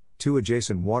polarized, two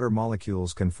adjacent water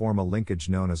molecules can form a linkage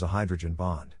known as a hydrogen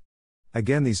bond.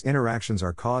 Again, these interactions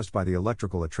are caused by the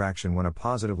electrical attraction when a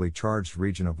positively charged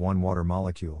region of one water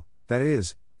molecule, that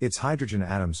is, its hydrogen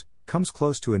atoms, comes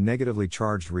close to a negatively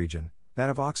charged region, that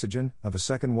of oxygen, of a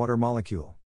second water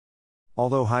molecule.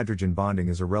 Although hydrogen bonding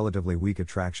is a relatively weak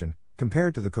attraction,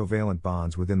 compared to the covalent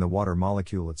bonds within the water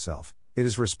molecule itself, it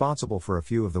is responsible for a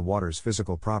few of the water's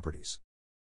physical properties.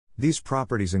 These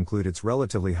properties include its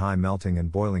relatively high melting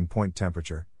and boiling point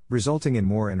temperature, resulting in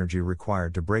more energy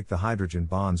required to break the hydrogen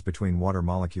bonds between water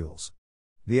molecules.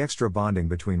 The extra bonding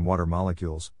between water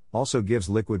molecules also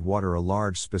gives liquid water a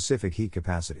large specific heat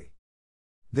capacity.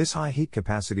 This high heat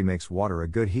capacity makes water a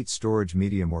good heat storage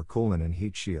medium or coolant and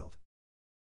heat shield.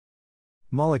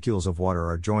 Molecules of water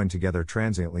are joined together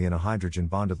transiently in a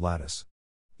hydrogen-bonded lattice.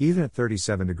 Even at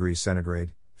 37 degrees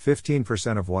centigrade,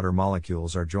 15% of water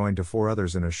molecules are joined to 4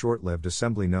 others in a short-lived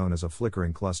assembly known as a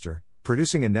flickering cluster,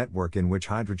 producing a network in which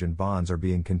hydrogen bonds are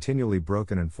being continually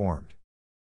broken and formed.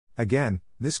 Again,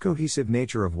 this cohesive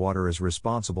nature of water is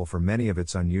responsible for many of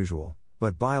its unusual,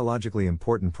 but biologically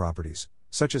important properties,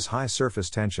 such as high surface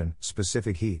tension,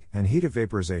 specific heat, and heat of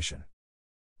vaporization.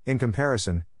 In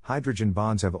comparison, hydrogen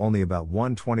bonds have only about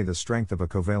 1/20 the strength of a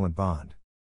covalent bond.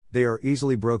 They are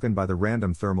easily broken by the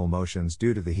random thermal motions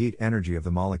due to the heat energy of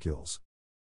the molecules.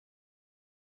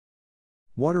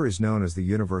 Water is known as the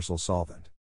universal solvent.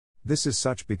 This is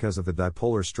such because of the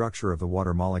dipolar structure of the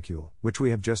water molecule, which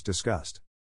we have just discussed.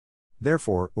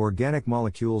 Therefore, organic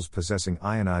molecules possessing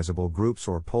ionizable groups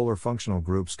or polar functional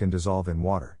groups can dissolve in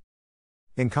water.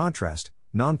 In contrast,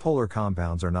 nonpolar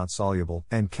compounds are not soluble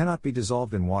and cannot be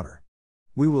dissolved in water.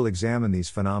 We will examine these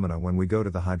phenomena when we go to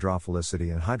the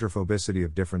hydrophilicity and hydrophobicity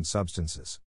of different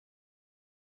substances.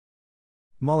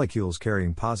 Molecules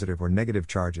carrying positive or negative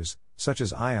charges, such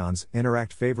as ions,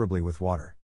 interact favorably with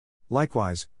water.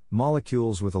 Likewise,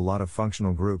 molecules with a lot of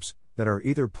functional groups, that are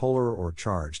either polar or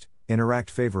charged,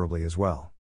 interact favorably as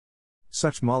well.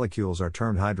 Such molecules are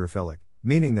termed hydrophilic,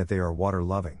 meaning that they are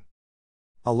water-loving.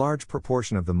 A large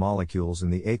proportion of the molecules in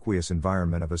the aqueous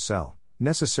environment of a cell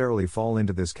necessarily fall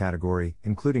into this category,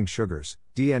 including sugars,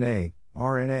 DNA,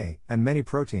 RNA, and many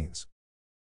proteins.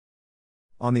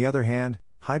 On the other hand,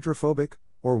 hydrophobic,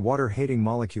 or water-hating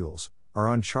molecules,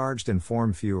 are uncharged and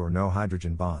form few or no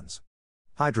hydrogen bonds.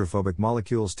 Hydrophobic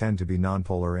molecules tend to be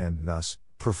nonpolar and, thus,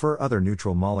 prefer other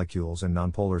neutral molecules and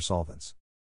nonpolar solvents.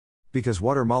 Because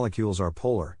water molecules are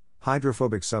polar,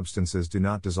 hydrophobic substances do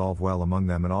not dissolve well among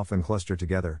them and often cluster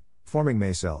together, forming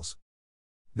macelles.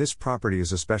 This property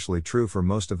is especially true for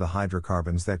most of the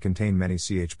hydrocarbons that contain many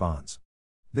CH bonds.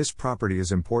 This property is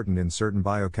important in certain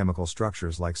biochemical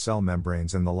structures like cell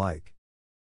membranes and the like.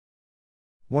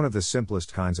 One of the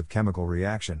simplest kinds of chemical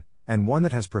reaction, and one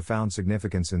that has profound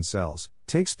significance in cells,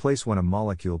 takes place when a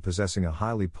molecule possessing a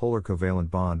highly polar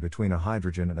covalent bond between a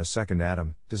hydrogen and a second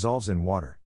atom dissolves in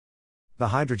water. The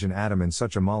hydrogen atom in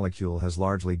such a molecule has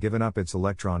largely given up its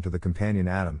electron to the companion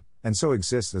atom, and so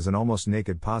exists as an almost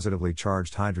naked positively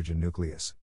charged hydrogen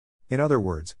nucleus. In other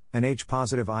words, an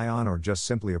H-positive ion or just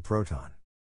simply a proton.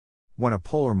 When a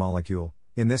polar molecule,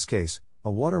 in this case, a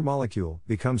water molecule,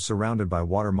 becomes surrounded by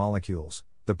water molecules,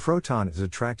 the proton is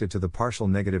attracted to the partial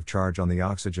negative charge on the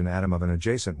oxygen atom of an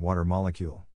adjacent water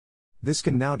molecule. This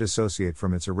can now dissociate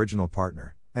from its original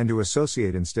partner, and to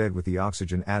associate instead with the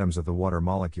oxygen atoms of the water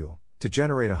molecule, to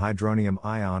generate a hydronium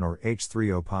ion or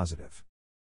H3O positive.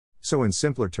 So in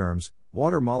simpler terms,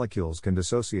 water molecules can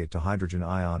dissociate to hydrogen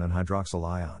ion and hydroxyl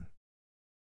ion.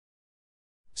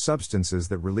 Substances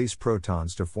that release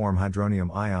protons to form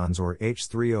hydronium ions or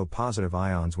H3O positive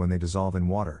ions when they dissolve in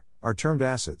water, are termed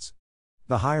acids.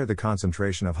 The higher the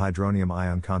concentration of hydronium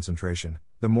ion concentration,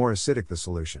 the more acidic the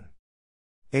solution.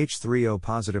 H3O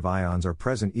positive ions are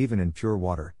present even in pure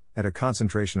water, at a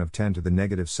concentration of 10 to the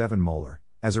negative 7 molar,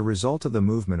 as a result of the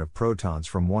movement of protons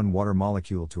from one water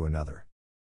molecule to another.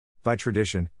 By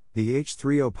tradition, the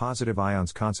H3O positive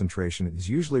ions concentration is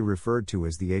usually referred to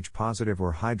as the H positive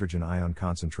or hydrogen ion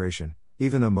concentration,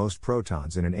 even though most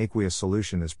protons in an aqueous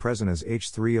solution is present as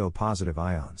H3O positive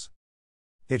ions.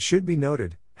 It should be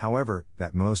noted, however,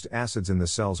 that most acids in the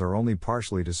cells are only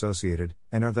partially dissociated,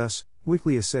 and are thus,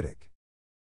 weakly acidic.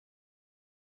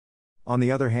 On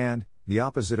the other hand, the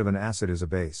opposite of an acid is a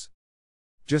base.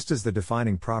 Just as the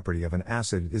defining property of an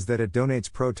acid is that it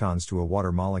donates protons to a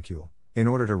water molecule, in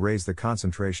order to raise the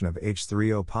concentration of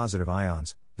H3O positive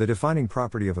ions, the defining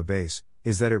property of a base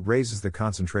is that it raises the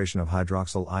concentration of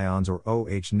hydroxyl ions or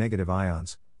OH negative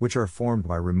ions, which are formed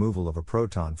by removal of a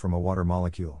proton from a water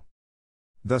molecule.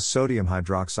 Thus sodium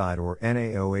hydroxide or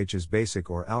NaOH is basic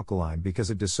or alkaline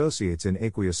because it dissociates in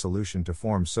aqueous solution to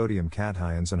form sodium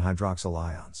cations and hydroxyl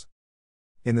ions.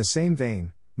 In the same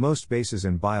vein, most bases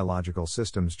in biological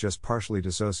systems just partially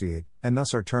dissociate, and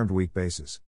thus are termed weak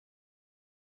bases.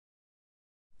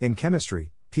 In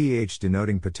chemistry, pH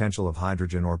denoting potential of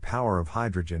hydrogen or power of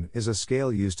hydrogen is a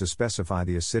scale used to specify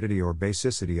the acidity or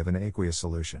basicity of an aqueous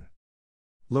solution.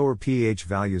 Lower pH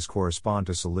values correspond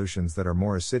to solutions that are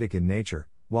more acidic in nature,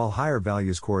 while higher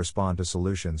values correspond to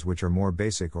solutions which are more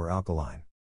basic or alkaline.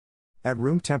 At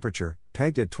room temperature,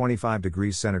 pegged at 25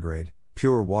 degrees centigrade,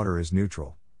 pure water is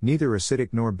neutral, neither acidic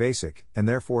nor basic, and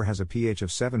therefore has a pH of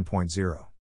 7.0.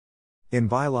 In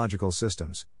biological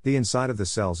systems, the inside of the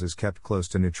cells is kept close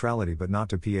to neutrality but not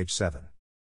to pH 7.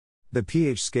 The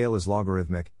pH scale is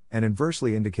logarithmic, and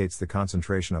inversely indicates the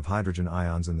concentration of hydrogen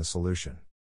ions in the solution.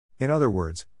 In other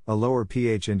words, a lower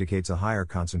pH indicates a higher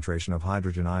concentration of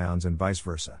hydrogen ions and vice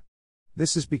versa.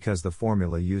 This is because the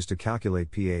formula used to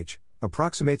calculate pH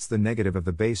approximates the negative of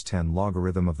the base 10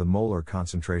 logarithm of the molar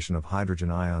concentration of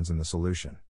hydrogen ions in the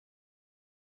solution.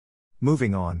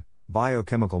 Moving on,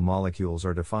 biochemical molecules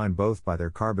are defined both by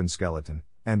their carbon skeleton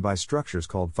and by structures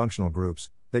called functional groups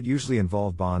that usually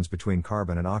involve bonds between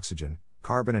carbon and oxygen,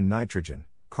 carbon and nitrogen,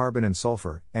 carbon and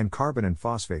sulfur, and carbon and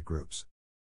phosphate groups.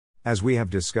 As we have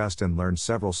discussed and learned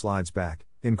several slides back,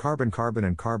 in carbon-carbon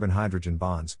and carbon-hydrogen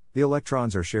bonds, the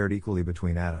electrons are shared equally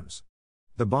between atoms.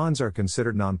 The bonds are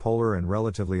considered nonpolar and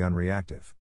relatively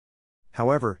unreactive.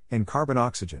 However, in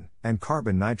carbon-oxygen and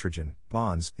carbon-nitrogen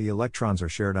bonds, the electrons are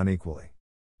shared unequally.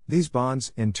 These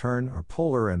bonds, in turn, are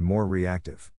polar and more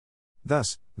reactive.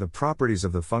 Thus, the properties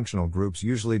of the functional groups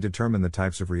usually determine the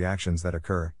types of reactions that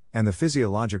occur, and the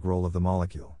physiologic role of the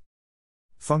molecule.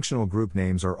 Functional group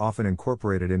names are often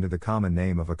incorporated into the common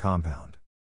name of a compound.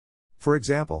 For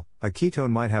example, a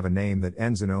ketone might have a name that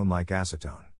ends in -one like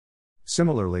acetone.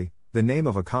 Similarly, the name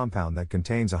of a compound that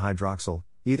contains a hydroxyl,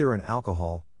 either an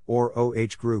alcohol, or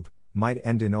OH group, might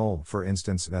end in -ol, for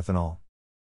instance, ethanol.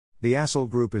 The acyl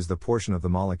group is the portion of the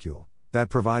molecule that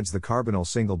provides the carbonyl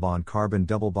single bond carbon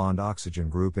double bond oxygen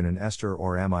group in an ester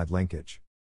or amide linkage.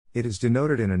 It is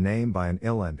denoted in a name by an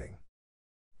 -il ending.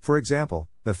 For example,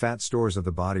 the fat stores of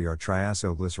the body are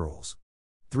triacylglycerols.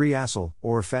 3-acyl,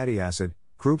 or fatty acid,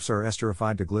 groups are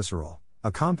esterified to glycerol,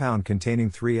 a compound containing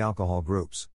 3 alcohol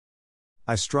groups.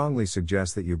 I strongly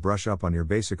suggest that you brush up on your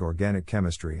basic organic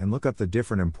chemistry and look up the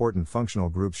different important functional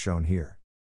groups shown here.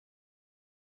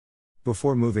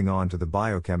 Before moving on to the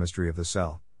biochemistry of the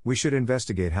cell, we should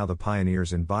investigate how the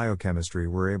pioneers in biochemistry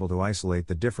were able to isolate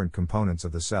the different components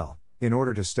of the cell, in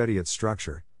order to study its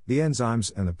structure, the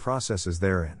enzymes and the processes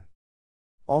therein.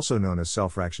 Also known as cell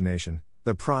fractionation,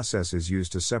 the process is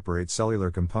used to separate cellular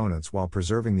components while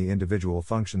preserving the individual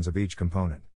functions of each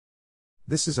component.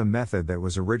 This is a method that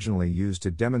was originally used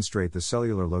to demonstrate the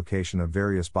cellular location of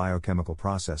various biochemical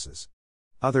processes.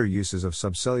 Other uses of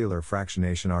subcellular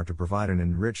fractionation are to provide an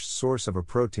enriched source of a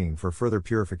protein for further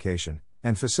purification,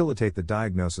 and facilitate the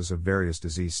diagnosis of various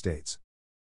disease states.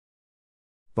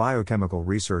 Biochemical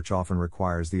research often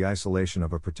requires the isolation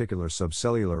of a particular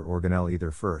subcellular organelle,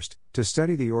 either first, to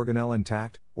study the organelle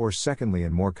intact, or secondly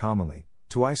and more commonly,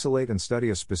 to isolate and study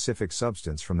a specific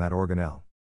substance from that organelle.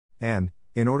 And,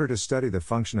 in order to study the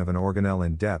function of an organelle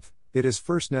in depth, it is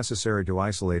first necessary to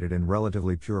isolate it in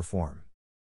relatively pure form.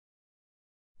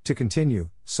 To continue,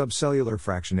 subcellular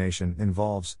fractionation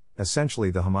involves,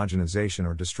 essentially, the homogenization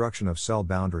or destruction of cell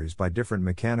boundaries by different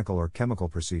mechanical or chemical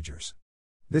procedures.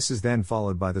 This is then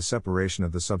followed by the separation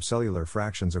of the subcellular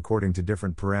fractions according to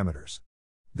different parameters.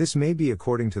 This may be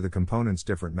according to the component's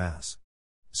different mass,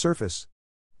 surface,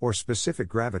 or specific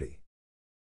gravity.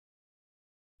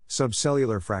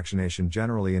 Subcellular fractionation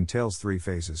generally entails 3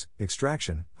 phases: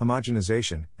 extraction,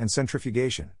 homogenization, and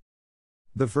centrifugation.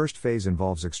 The first phase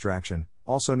involves extraction,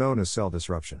 also known as cell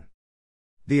disruption.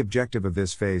 The objective of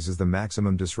this phase is the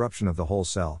maximum disruption of the whole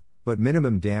cell, but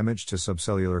minimum damage to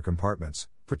subcellular compartments,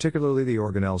 particularly the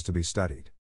organelles to be studied.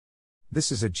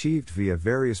 This is achieved via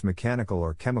various mechanical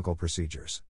or chemical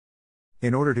procedures.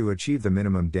 In order to achieve the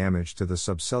minimum damage to the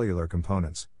subcellular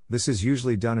components, this is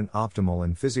usually done in optimal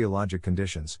and physiologic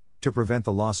conditions, to prevent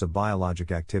the loss of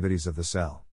biologic activities of the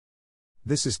cell.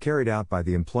 This is carried out by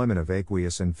the employment of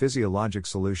aqueous and physiologic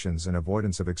solutions and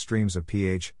avoidance of extremes of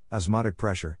pH, osmotic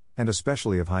pressure, and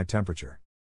especially of high temperature.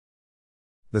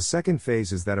 The second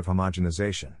phase is that of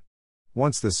homogenization.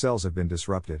 Once the cells have been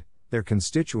disrupted, their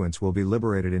constituents will be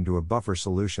liberated into a buffer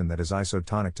solution that is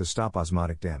isotonic to stop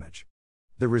osmotic damage.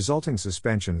 The resulting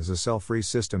suspension is a cell-free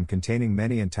system containing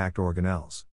many intact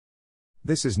organelles.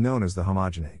 This is known as the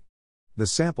homogenate. The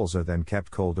samples are then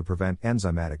kept cold to prevent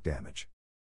enzymatic damage.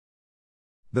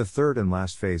 The third and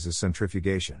last phase is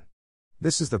centrifugation.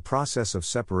 This is the process of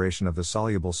separation of the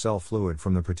soluble cell fluid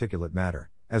from the particulate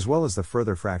matter, as well as the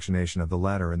further fractionation of the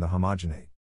latter in the homogenate.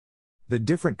 The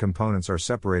different components are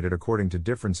separated according to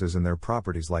differences in their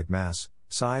properties like mass,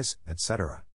 size,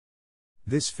 etc.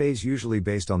 This phase usually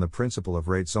based on the principle of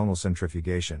rate zonal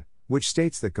centrifugation, which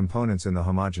states that components in the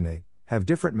homogenate have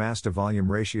different mass to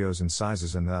volume ratios and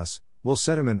sizes and thus will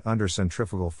sediment under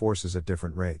centrifugal forces at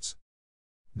different rates.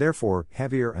 Therefore,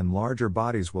 heavier and larger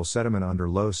bodies will sediment under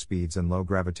low speeds and low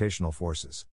gravitational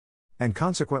forces. And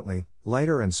consequently,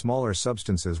 lighter and smaller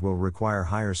substances will require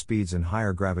higher speeds and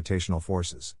higher gravitational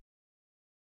forces.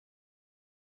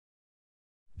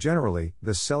 Generally,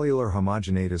 the cellular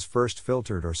homogenate is first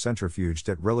filtered or centrifuged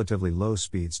at relatively low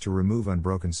speeds to remove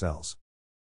unbroken cells.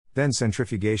 Then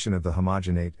centrifugation of the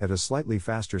homogenate at a slightly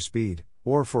faster speed,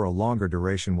 or for a longer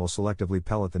duration, will selectively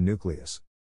pellet the nucleus.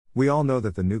 We all know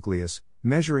that the nucleus,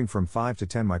 measuring from 5 to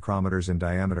 10 micrometers in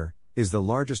diameter, is the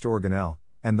largest organelle,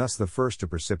 and thus the first to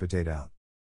precipitate out.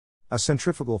 A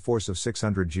centrifugal force of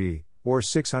 600 g, or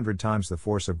 600 times the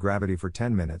force of gravity for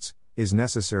 10 minutes, is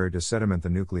necessary to sediment the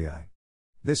nuclei.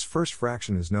 This first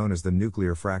fraction is known as the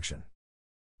nuclear fraction.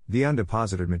 The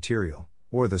undeposited material,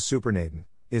 or the supernatant,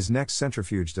 is next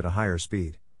centrifuged at a higher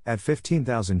speed, at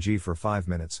 15,000 g for 5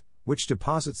 minutes, which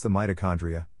deposits the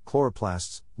mitochondria,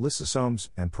 chloroplasts, lysosomes,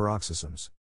 and peroxisomes.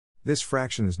 This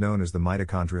fraction is known as the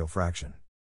mitochondrial fraction.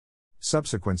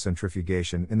 Subsequent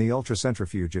centrifugation in the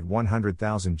ultracentrifuge at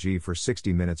 100,000 g for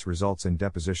 60 minutes results in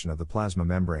deposition of the plasma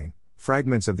membrane,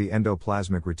 fragments of the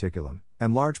endoplasmic reticulum,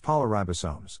 and large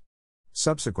polyribosomes.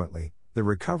 Subsequently, the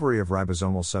recovery of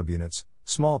ribosomal subunits,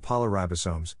 small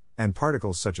polyribosomes, and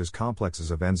particles such as complexes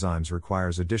of enzymes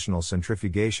requires additional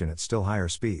centrifugation at still higher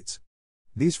speeds.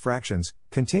 These fractions,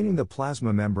 containing the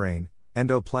plasma membrane,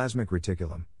 endoplasmic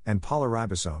reticulum, and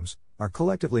polyribosomes, are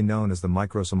collectively known as the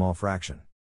microsomol fraction.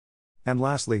 And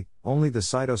lastly, only the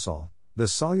cytosol, the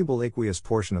soluble aqueous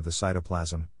portion of the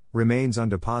cytoplasm, remains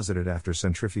undeposited after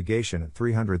centrifugation at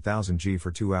 300,000 g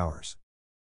for 2 hours.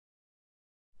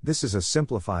 This is a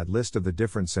simplified list of the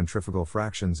different centrifugal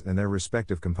fractions and their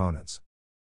respective components.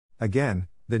 Again,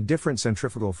 the different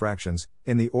centrifugal fractions,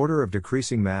 in the order of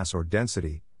decreasing mass or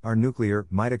density, are nuclear,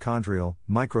 mitochondrial,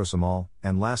 microsomol,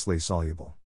 and lastly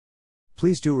soluble.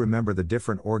 Please do remember the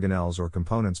different organelles or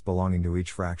components belonging to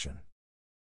each fraction.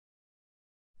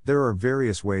 There are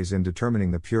various ways in determining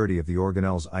the purity of the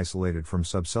organelles isolated from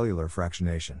subcellular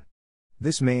fractionation.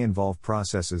 This may involve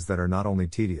processes that are not only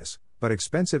tedious, but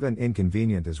expensive and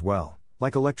inconvenient as well,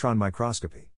 like electron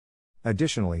microscopy.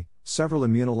 Additionally, several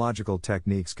immunological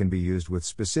techniques can be used with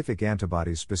specific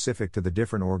antibodies specific to the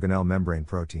different organelle membrane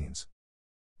proteins.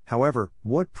 However,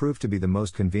 what proved to be the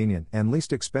most convenient and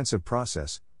least expensive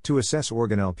process to assess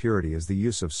organelle purity is the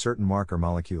use of certain marker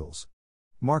molecules.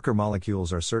 Marker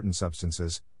molecules are certain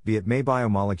substances, be it may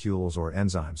biomolecules or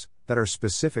enzymes, that are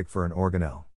specific for an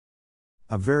organelle.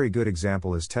 A very good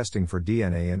example is testing for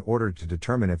DNA in order to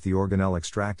determine if the organelle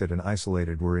extracted and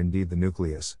isolated were indeed the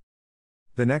nucleus.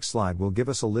 The next slide will give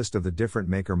us a list of the different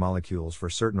maker molecules for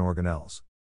certain organelles.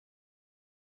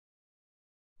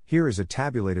 Here is a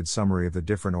tabulated summary of the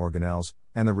different organelles,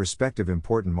 and the respective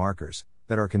important markers,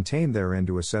 that are contained therein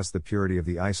to assess the purity of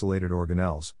the isolated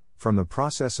organelles, from the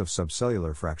process of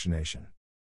subcellular fractionation.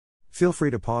 Feel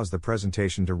free to pause the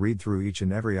presentation to read through each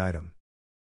and every item.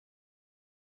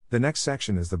 The next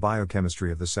section is the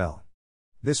biochemistry of the cell.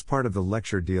 This part of the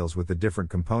lecture deals with the different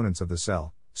components of the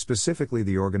cell, specifically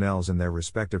the organelles and their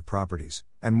respective properties,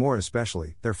 and more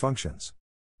especially, their functions.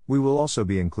 We will also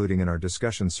be including in our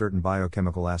discussion certain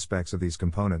biochemical aspects of these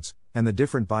components, and the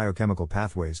different biochemical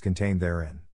pathways contained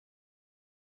therein.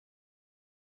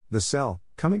 The cell,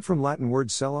 coming from Latin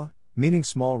word cella, meaning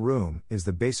small room, is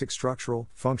the basic structural,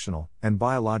 functional, and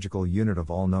biological unit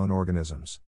of all known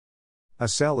organisms. A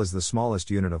cell is the smallest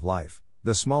unit of life,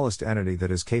 the smallest entity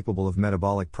that is capable of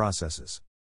metabolic processes.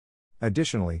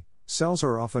 Additionally, cells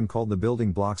are often called the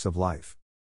building blocks of life.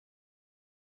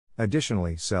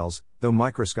 Additionally, cells, though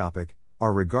microscopic,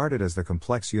 are regarded as the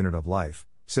complex unit of life,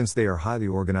 since they are highly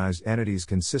organized entities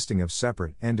consisting of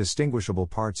separate and distinguishable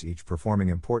parts, each performing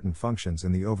important functions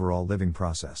in the overall living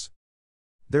process.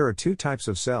 There are two types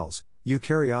of cells: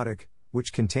 eukaryotic,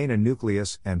 which contain a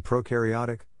nucleus, and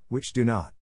prokaryotic, which do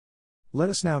not. Let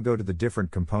us now go to the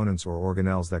different components or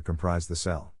organelles that comprise the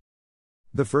cell.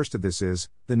 The first of this is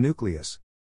the nucleus.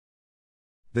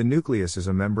 The nucleus is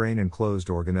a membrane-enclosed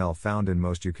organelle found in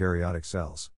most eukaryotic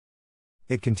cells.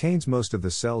 It contains most of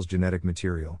the cell's genetic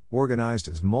material, organized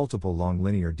as multiple long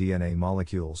linear DNA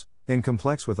molecules, in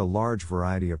complex with a large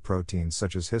variety of proteins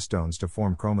such as histones to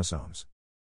form chromosomes.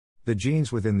 The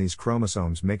genes within these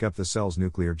chromosomes make up the cell's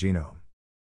nuclear genome.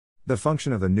 The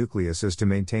function of the nucleus is to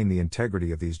maintain the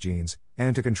integrity of these genes,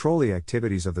 and to control the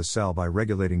activities of the cell by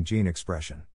regulating gene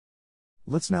expression.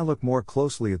 Let's now look more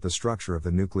closely at the structure of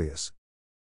the nucleus.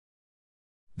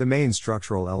 The main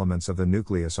structural elements of the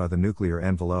nucleus are the nuclear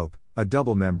envelope, a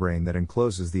double membrane that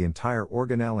encloses the entire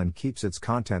organelle and keeps its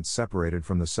contents separated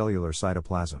from the cellular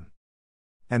cytoplasm.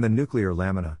 And the nuclear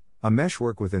lamina, a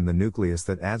meshwork within the nucleus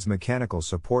that adds mechanical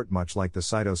support much like the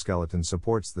cytoskeleton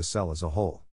supports the cell as a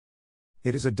whole.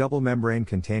 It is a double membrane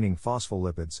containing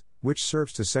phospholipids, which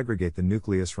serves to segregate the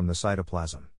nucleus from the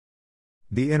cytoplasm.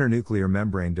 The inner nuclear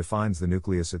membrane defines the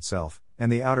nucleus itself,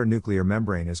 and the outer nuclear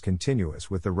membrane is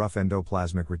continuous with the rough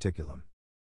endoplasmic reticulum.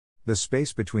 The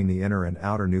space between the inner and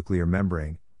outer nuclear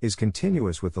membrane is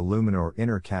continuous with the lumen or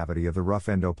inner cavity of the rough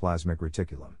endoplasmic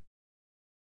reticulum.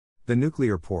 The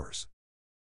nuclear pores.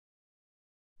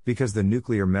 Because the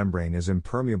nuclear membrane is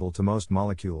impermeable to most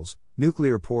molecules,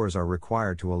 nuclear pores are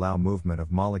required to allow movement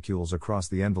of molecules across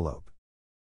the envelope.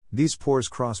 These pores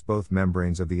cross both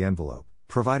membranes of the envelope,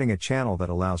 providing a channel that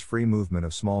allows free movement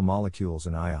of small molecules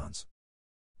and ions.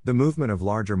 The movement of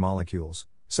larger molecules,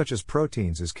 such as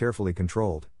proteins, is carefully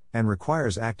controlled, and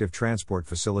requires active transport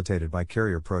facilitated by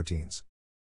carrier proteins.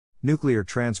 Nuclear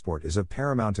transport is of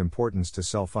paramount importance to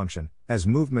cell function, as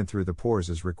movement through the pores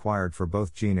is required for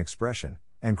both gene expression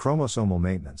and chromosomal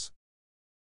maintenance.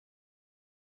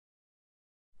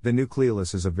 The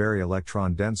nucleolus is a very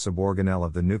electron-dense suborganelle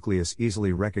of the nucleus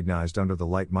easily recognized under the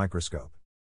light microscope.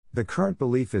 The current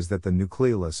belief is that the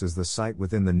nucleolus is the site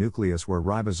within the nucleus where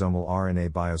ribosomal RNA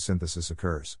biosynthesis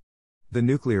occurs. The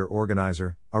nuclear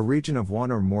organizer, a region of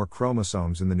one or more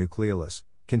chromosomes in the nucleolus,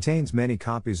 contains many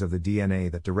copies of the DNA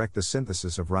that direct the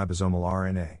synthesis of ribosomal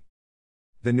RNA.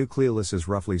 The nucleolus is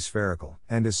roughly spherical,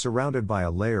 and is surrounded by a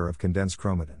layer of condensed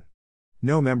chromatin.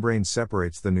 No membrane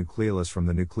separates the nucleolus from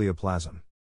the nucleoplasm.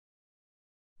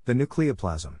 The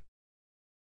nucleoplasm.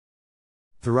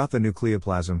 Throughout the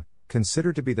nucleoplasm,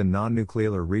 considered to be the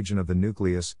non-nuclear region of the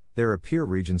nucleus, there appear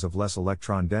regions of less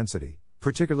electron density,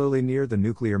 particularly near the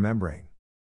nuclear membrane.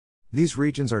 These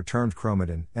regions are termed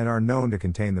chromatin, and are known to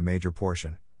contain the major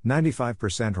portion,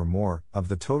 95% or more, of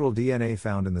the total DNA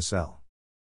found in the cell.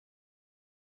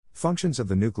 Functions of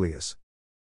the nucleus.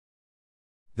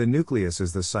 The nucleus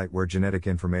is the site where genetic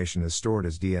information is stored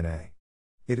as DNA.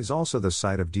 It is also the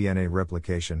site of DNA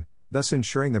replication, thus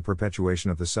ensuring the perpetuation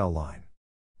of the cell line.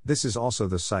 This is also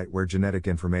the site where genetic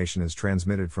information is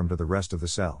transmitted from to the rest of the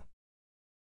cell.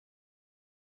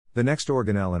 The next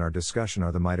organelle in our discussion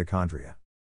are the mitochondria.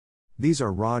 These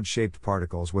are rod-shaped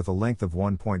particles with a length of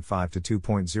 1.5 to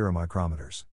 2.0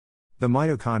 micrometers. The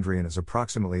mitochondrion is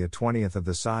approximately a 20th of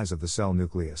the size of the cell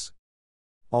nucleus.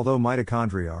 Although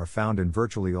mitochondria are found in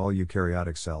virtually all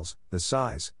eukaryotic cells, the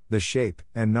size, the shape,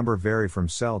 and number vary from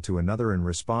cell to another in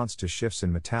response to shifts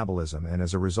in metabolism and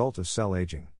as a result of cell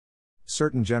aging.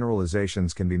 Certain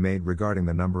generalizations can be made regarding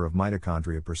the number of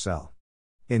mitochondria per cell.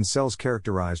 In cells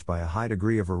characterized by a high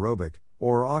degree of aerobic,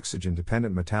 or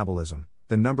oxygen-dependent metabolism,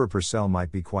 the number per cell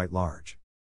might be quite large.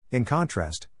 In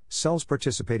contrast, cells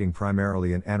participating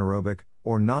primarily in anaerobic,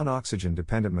 or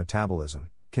non-oxygen-dependent metabolism,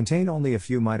 contain only a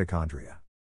few mitochondria.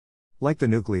 Like the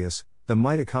nucleus, the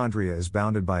mitochondria is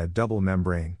bounded by a double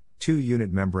membrane, two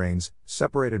unit membranes,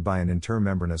 separated by an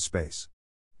intermembranous space.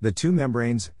 The two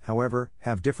membranes, however,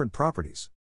 have different properties.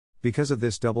 Because of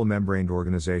this double-membraned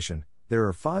organization, there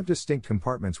are 5 distinct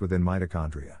compartments within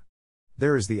mitochondria.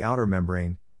 There is the outer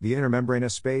membrane, the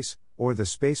intermembranous space, or the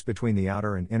space between the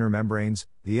outer and inner membranes,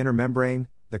 the inner membrane,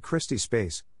 the Christie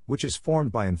space, which is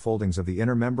formed by enfoldings of the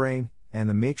inner membrane, and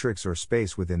the matrix or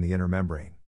space within the inner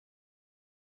membrane.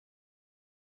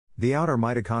 The outer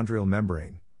mitochondrial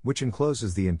membrane, which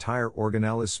encloses the entire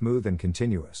organelle, is smooth and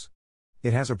continuous.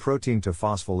 It has a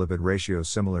protein-to-phospholipid ratio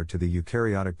similar to the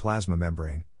eukaryotic plasma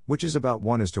membrane, which is about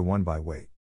 1:1 by weight.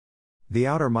 The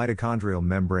outer mitochondrial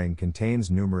membrane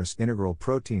contains numerous integral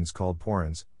proteins called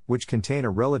porins, which contain a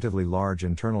relatively large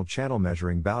internal channel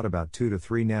measuring about 2 to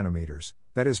 3 nanometers,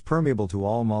 that is permeable to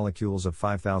all molecules of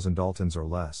 5,000 Daltons or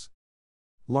less.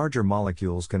 Larger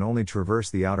molecules can only traverse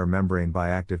the outer membrane by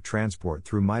active transport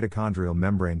through mitochondrial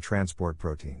membrane transport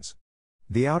proteins.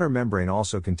 The outer membrane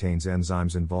also contains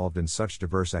enzymes involved in such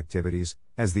diverse activities,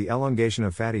 as the elongation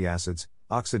of fatty acids,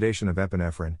 oxidation of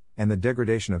epinephrine, and the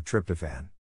degradation of tryptophan.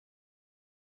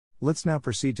 Let's now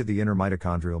proceed to the inner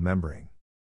mitochondrial membrane.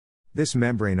 This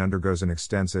membrane undergoes an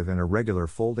extensive and irregular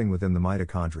folding within the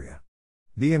mitochondria.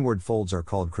 The inward folds are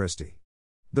called Christie.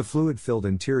 The fluid-filled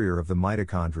interior of the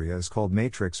mitochondria is called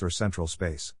matrix or central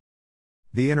space.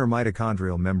 The inner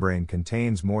mitochondrial membrane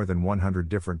contains more than 100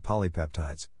 different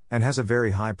polypeptides, and has a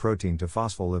very high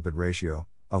protein-to-phospholipid ratio,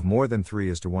 of more than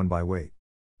 3:1 by weight.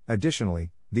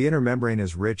 Additionally, the inner membrane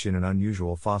is rich in an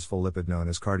unusual phospholipid known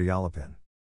as cardiolipin.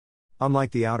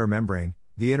 Unlike the outer membrane,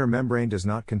 the inner membrane does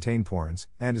not contain porins,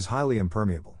 and is highly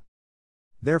impermeable.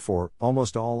 Therefore,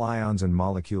 almost all ions and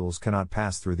molecules cannot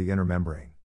pass through the inner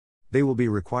membrane. They will be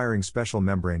requiring special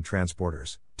membrane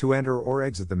transporters to enter or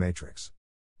exit the matrix.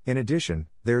 In addition,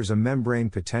 there is a membrane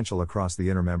potential across the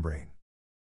inner membrane.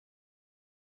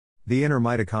 The inner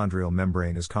mitochondrial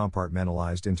membrane is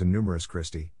compartmentalized into numerous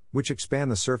Christie, which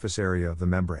expand the surface area of the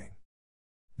membrane.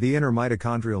 The inner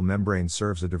mitochondrial membrane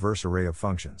serves a diverse array of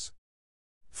functions.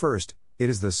 First, it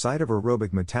is the site of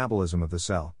aerobic metabolism of the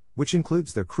cell, which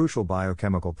includes the crucial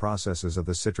biochemical processes of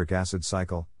the citric acid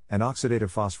cycle and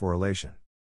oxidative phosphorylation.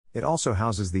 It also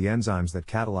houses the enzymes that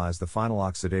catalyze the final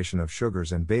oxidation of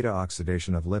sugars and beta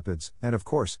oxidation of lipids, and of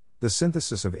course, the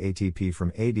synthesis of ATP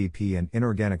from ADP and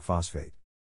inorganic phosphate.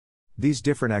 These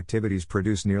different activities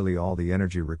produce nearly all the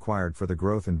energy required for the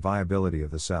growth and viability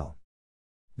of the cell.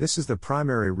 This is the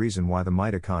primary reason why the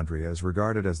mitochondria is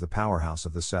regarded as the powerhouse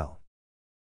of the cell.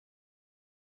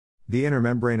 The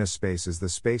intermembranous space is the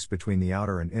space between the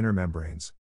outer and inner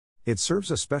membranes. It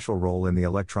serves a special role in the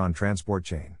electron transport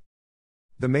chain.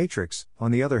 The matrix,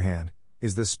 on the other hand,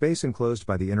 is the space enclosed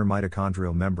by the inner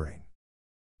mitochondrial membrane.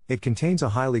 It contains a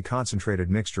highly concentrated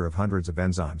mixture of hundreds of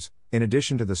enzymes, in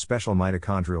addition to the special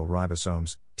mitochondrial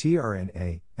ribosomes,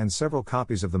 tRNA, and several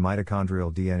copies of the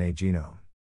mitochondrial DNA genome.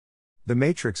 The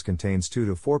matrix contains 2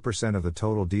 to 4% of the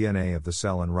total DNA of the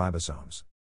cell and ribosomes.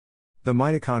 The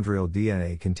mitochondrial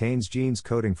DNA contains genes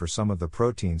coding for some of the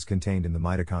proteins contained in the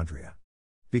mitochondria.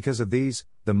 Because of these,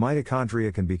 the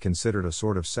mitochondria can be considered a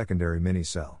sort of secondary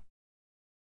mini-cell.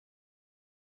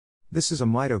 This is a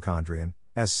mitochondrion,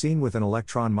 as seen with an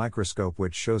electron microscope,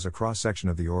 which shows a cross-section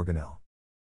of the organelle.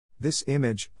 This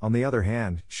image, on the other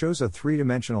hand, shows a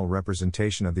three-dimensional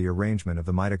representation of the arrangement of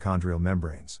the mitochondrial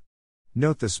membranes.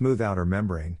 Note the smooth outer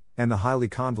membrane, and the highly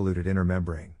convoluted inner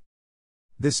membrane.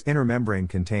 This inner membrane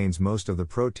contains most of the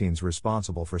proteins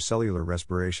responsible for cellular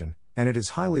respiration, and it is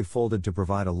highly folded to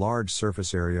provide a large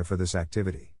surface area for this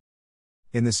activity.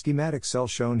 In the schematic cell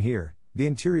shown here, the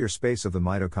interior space of the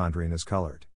mitochondrion is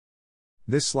colored.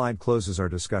 This slide closes our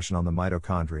discussion on the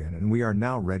mitochondrion, and we are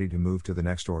now ready to move to the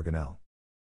next organelle.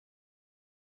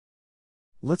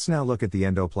 Let's now look at the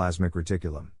endoplasmic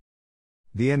reticulum.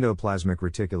 The endoplasmic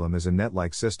reticulum is a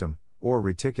net-like system, or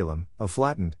reticulum, of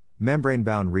flattened,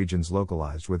 membrane-bound regions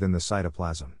localized within the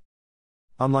cytoplasm.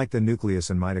 Unlike the nucleus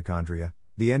and mitochondria,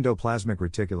 the endoplasmic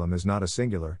reticulum is not a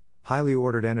singular, highly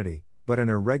ordered entity, but an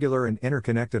irregular and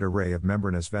interconnected array of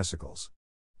membranous vesicles.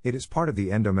 It is part of the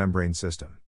endomembrane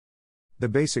system. The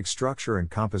basic structure and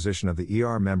composition of the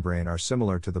ER membrane are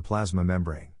similar to the plasma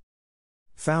membrane.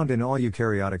 Found in all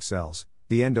eukaryotic cells,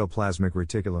 the endoplasmic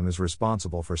reticulum is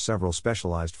responsible for several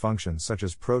specialized functions such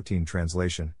as protein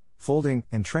translation, folding,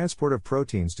 and transport of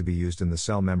proteins to be used in the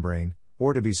cell membrane,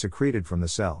 or to be secreted from the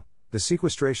cell, the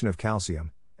sequestration of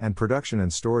calcium, and production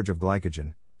and storage of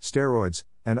glycogen, steroids,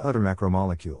 and other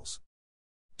macromolecules.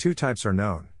 Two types are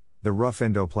known: the rough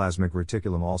endoplasmic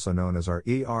reticulum, also known as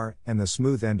RER, and the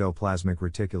smooth endoplasmic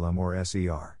reticulum, or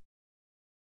SER.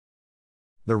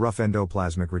 The rough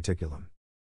endoplasmic reticulum.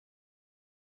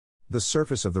 The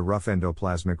surface of the rough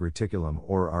endoplasmic reticulum,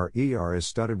 or RER, is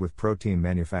studded with protein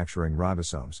manufacturing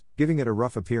ribosomes, giving it a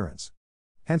rough appearance.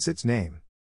 Hence its name.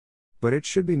 But it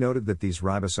should be noted that these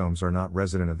ribosomes are not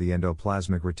resident of the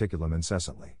endoplasmic reticulum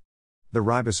incessantly. The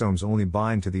ribosomes only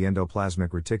bind to the endoplasmic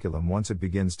reticulum once it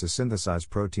begins to synthesize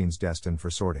proteins destined for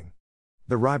sorting.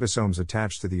 The ribosomes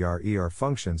attach to the RER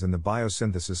functions in the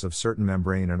biosynthesis of certain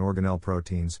membrane and organelle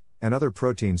proteins, and other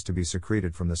proteins to be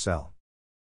secreted from the cell.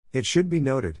 It should be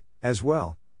noted, as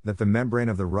well, that the membrane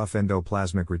of the rough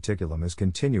endoplasmic reticulum is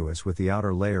continuous with the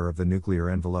outer layer of the nuclear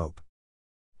envelope.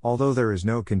 Although there is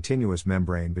no continuous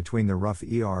membrane between the rough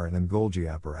ER and the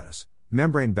Golgi apparatus,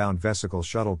 membrane-bound vesicles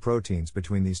shuttle proteins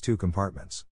between these two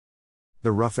compartments.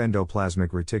 The rough endoplasmic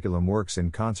reticulum works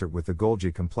in concert with the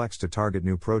Golgi complex to target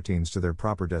new proteins to their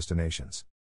proper destinations.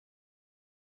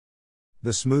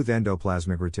 The smooth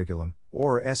endoplasmic reticulum,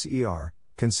 or SER,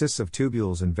 consists of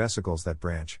tubules and vesicles that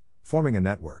branch, forming a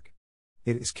network.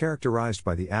 It is characterized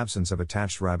by the absence of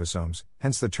attached ribosomes,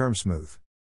 hence the term smooth.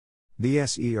 The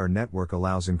SER network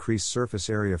allows increased surface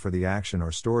area for the action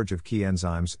or storage of key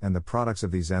enzymes and the products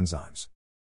of these enzymes.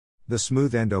 The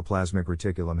smooth endoplasmic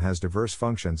reticulum has diverse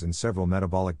functions in several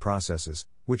metabolic processes,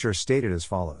 which are stated as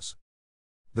follows.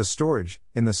 The storage,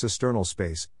 in the cisternal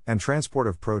space, and transport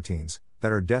of proteins,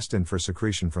 that are destined for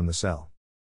secretion from the cell.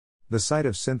 The site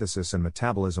of synthesis and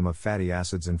metabolism of fatty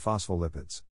acids and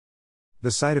phospholipids.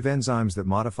 The site of enzymes that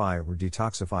modify or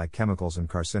detoxify chemicals and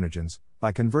carcinogens,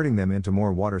 by converting them into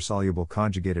more water-soluble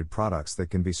conjugated products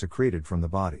that can be secreted from the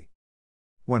body.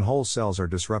 When whole cells are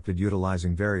disrupted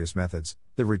utilizing various methods,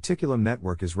 the reticulum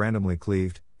network is randomly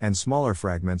cleaved, and smaller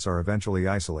fragments are eventually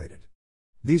isolated.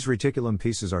 These reticulum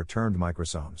pieces are termed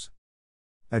microsomes.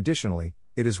 Additionally,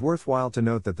 it is worthwhile to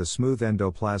note that the smooth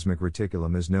endoplasmic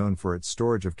reticulum is known for its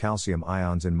storage of calcium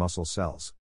ions in muscle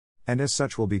cells, and as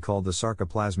such will be called the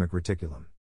sarcoplasmic reticulum.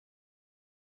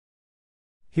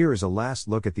 Here is a last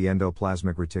look at the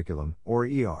endoplasmic reticulum, or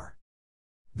ER.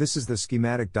 This is the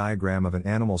schematic diagram of an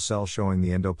animal cell showing the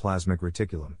endoplasmic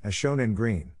reticulum, as shown in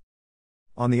green.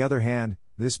 On the other hand,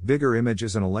 this bigger image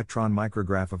is an electron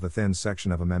micrograph of a thin section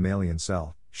of a mammalian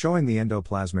cell, showing the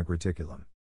endoplasmic reticulum.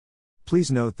 Please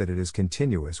note that it is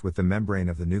continuous with the membrane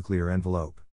of the nuclear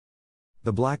envelope.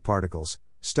 The black particles,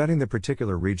 studding the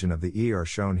particular region of the ER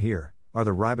shown here, are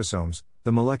the ribosomes,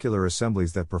 the molecular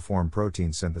assemblies that perform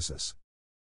protein synthesis.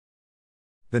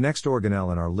 The next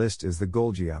organelle in our list is the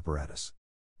Golgi apparatus.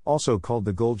 Also called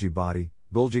the Golgi body,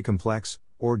 Golgi complex,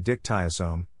 or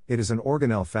dictyosome, it is an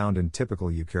organelle found in typical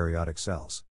eukaryotic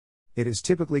cells. It is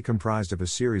typically comprised of a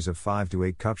series of 5 to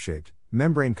 8 cup-shaped,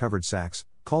 membrane-covered sacs,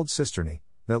 called cisternae,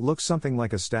 that look something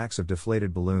like stacks of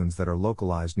deflated balloons that are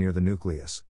localized near the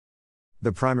nucleus.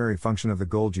 The primary function of the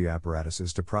Golgi apparatus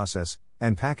is to process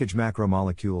and package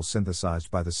macromolecules synthesized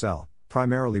by the cell,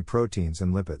 primarily proteins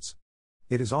and lipids.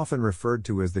 It is often referred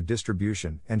to as the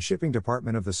distribution and shipping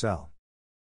department of the cell.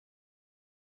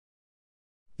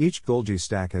 Each Golgi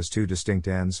stack has 2 distinct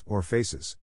ends, or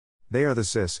faces. They are the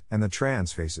cis and the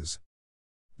trans faces.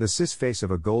 The cis face of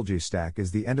a Golgi stack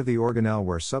is the end of the organelle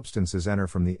where substances enter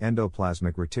from the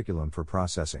endoplasmic reticulum for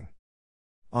processing.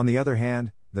 On the other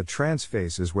hand, the trans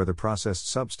face is where the processed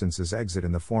substances exit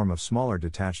in the form of smaller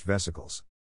detached vesicles.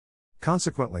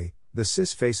 Consequently, the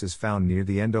cis face is found near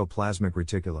the endoplasmic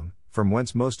reticulum, from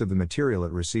whence most of the material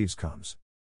it receives comes.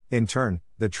 In turn,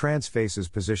 the trans face is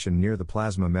positioned near the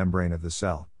plasma membrane of the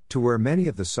cell, to where many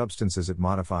of the substances it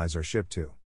modifies are shipped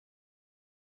to.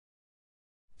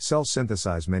 Cells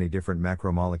synthesize many different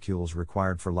macromolecules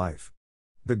required for life.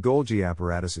 The Golgi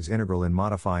apparatus is integral in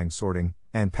modifying, sorting,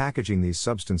 and packaging these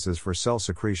substances for cell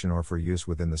secretion or for use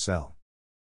within the cell.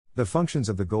 The functions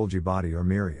of the Golgi body are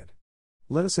myriad.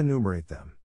 Let us enumerate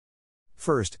them.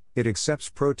 First, it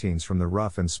accepts proteins from the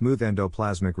rough and smooth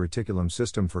endoplasmic reticulum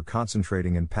system for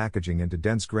concentrating and packaging into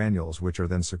dense granules which are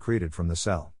then secreted from the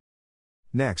cell.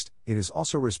 Next, it is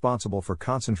also responsible for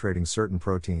concentrating certain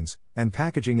proteins and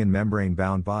packaging in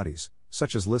membrane-bound bodies,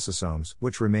 such as lysosomes,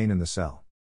 which remain in the cell.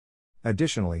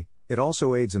 Additionally, it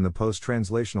also aids in the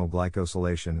post-translational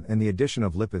glycosylation and the addition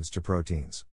of lipids to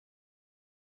proteins.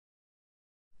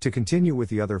 To continue with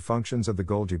the other functions of the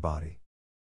Golgi body,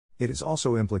 it is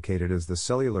also implicated as the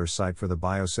cellular site for the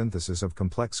biosynthesis of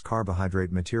complex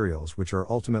carbohydrate materials which are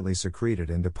ultimately secreted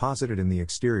and deposited in the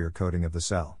exterior coating of the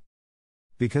cell.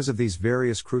 Because of these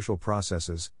various crucial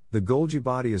processes, the Golgi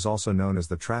body is also known as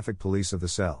the traffic police of the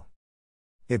cell.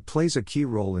 It plays a key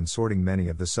role in sorting many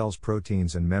of the cell's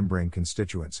proteins and membrane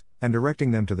constituents, and directing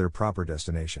them to their proper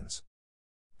destinations.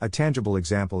 A tangible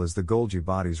example is the Golgi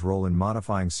body's role in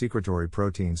modifying secretory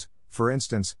proteins, for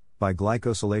instance, by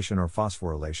glycosylation or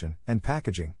phosphorylation, and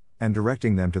packaging, and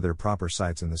directing them to their proper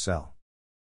sites in the cell.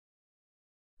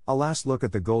 A last look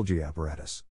at the Golgi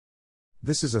apparatus.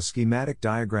 This is a schematic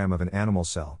diagram of an animal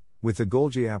cell, with the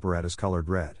Golgi apparatus colored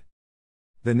red.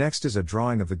 The next is a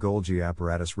drawing of the Golgi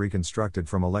apparatus reconstructed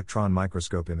from electron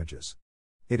microscope images.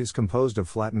 It is composed of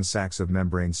flattened sacs of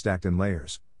membrane stacked in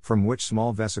layers, from which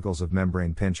small vesicles of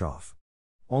membrane pinch off.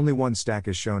 Only one stack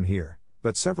is shown here,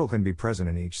 but several can be present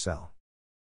in each cell.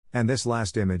 And this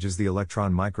last image is the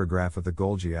electron micrograph of the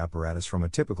Golgi apparatus from a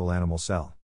typical animal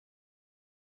cell.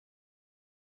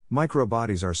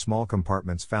 Microbodies are small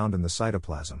compartments found in the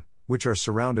cytoplasm, which are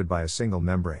surrounded by a single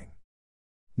membrane.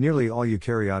 Nearly all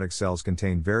eukaryotic cells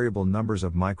contain variable numbers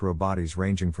of microbodies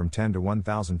ranging from 10 to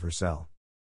 1,000 per cell.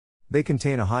 They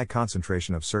contain a high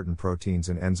concentration of certain proteins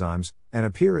and enzymes, and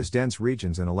appear as dense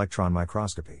regions in electron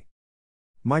microscopy.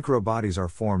 Microbodies are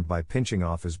formed by pinching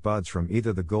off as buds from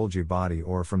either the Golgi body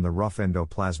or from the rough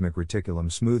endoplasmic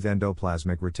reticulum smooth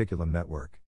endoplasmic reticulum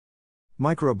network.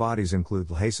 Microbodies include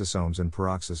lysosomes and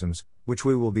peroxisomes, which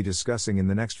we will be discussing in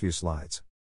the next few slides.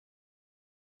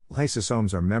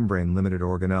 Lysosomes are membrane-limited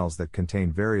organelles that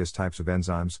contain various types of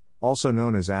enzymes, also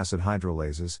known as acid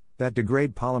hydrolases, that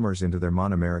degrade polymers into their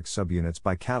monomeric subunits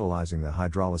by catalyzing the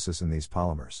hydrolysis in these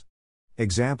polymers.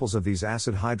 Examples of these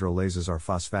acid hydrolases are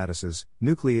phosphatases,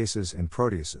 nucleases, and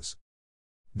proteases.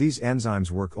 These enzymes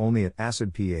work only at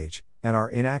acid pH, and are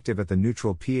inactive at the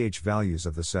neutral pH values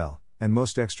of the cell, and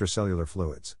most extracellular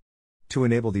fluids. To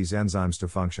enable these enzymes to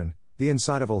function, the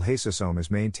inside of a lysosome is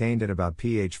maintained at about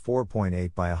pH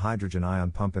 4.8 by a hydrogen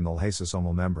ion pump in the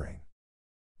lysosomal membrane.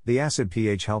 The acid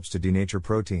pH helps to denature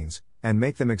proteins, and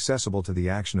make them accessible to the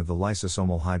action of the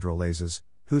lysosomal hydrolases,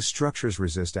 whose structures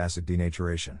resist acid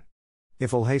denaturation.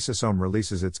 If a lysosome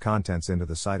releases its contents into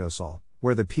the cytosol,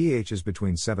 where the pH is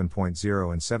between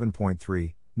 7.0 and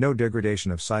 7.3, no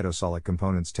degradation of cytosolic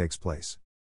components takes place.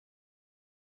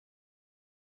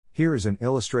 Here is an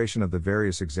illustration of the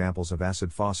various examples of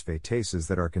acid phosphatases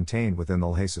that are contained within the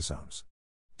lysosomes.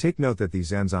 Take note that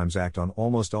these enzymes act on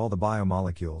almost all the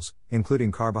biomolecules,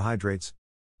 including carbohydrates,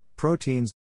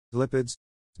 proteins, lipids,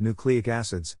 nucleic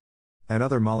acids, and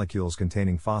other molecules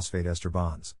containing phosphate ester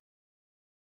bonds.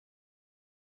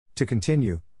 To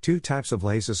continue, two types of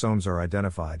lysosomes are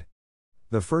identified.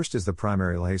 The first is the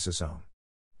primary lysosome.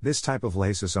 This type of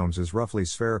lysosomes is roughly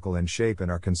spherical in shape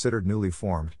and are considered newly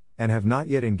formed, and have not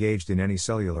yet engaged in any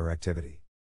cellular activity.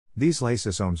 These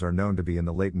lysosomes are known to be in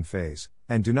the latent phase,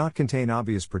 and do not contain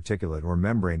obvious particulate or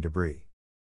membrane debris.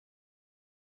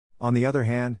 On the other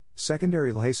hand,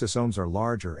 secondary lysosomes are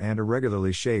larger and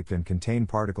irregularly shaped and contain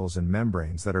particles and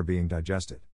membranes that are being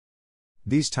digested.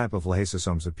 These type of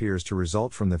lysosomes appears to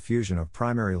result from the fusion of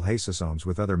primary lysosomes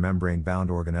with other membrane-bound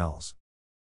organelles.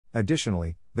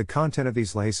 Additionally, the content of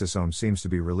these lysosomes seems to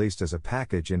be released as a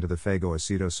package into the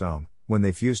phagoacetosome, when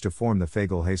they fuse to form the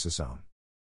phagol lysosome.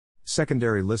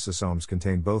 Secondary lysosomes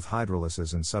contain both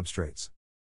hydrolyses and substrates.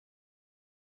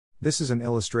 This is an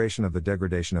illustration of the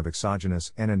degradation of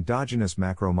exogenous and endogenous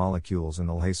macromolecules in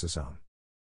the lysosome.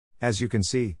 As you can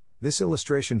see, this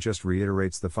illustration just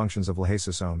reiterates the functions of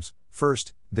lysosomes: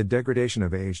 first, the degradation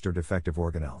of aged or defective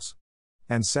organelles.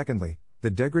 And secondly,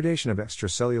 the degradation of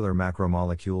extracellular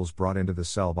macromolecules brought into the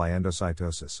cell by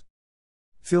endocytosis.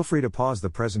 Feel free to pause the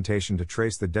presentation to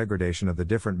trace the degradation of the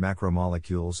different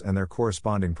macromolecules and their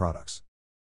corresponding products.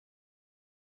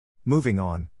 Moving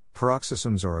on,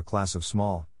 peroxisomes are a class of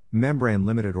small,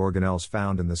 membrane-limited organelles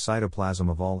found in the cytoplasm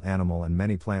of all animal and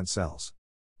many plant cells.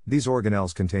 These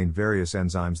organelles contain various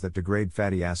enzymes that degrade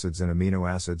fatty acids and amino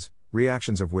acids,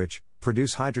 reactions of which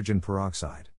produce hydrogen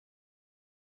peroxide.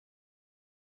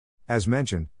 As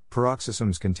mentioned,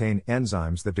 peroxisomes contain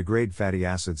enzymes that degrade fatty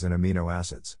acids and amino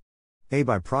acids. A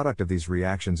byproduct of these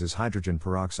reactions is hydrogen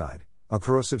peroxide, a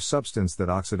corrosive substance that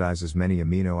oxidizes many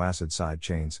amino acid side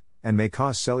chains, and may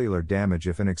cause cellular damage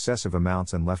if in excessive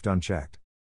amounts and left unchecked.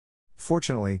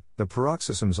 Fortunately, the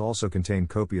peroxisomes also contain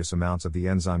copious amounts of the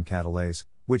enzyme catalase,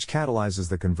 which catalyzes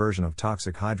the conversion of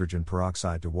toxic hydrogen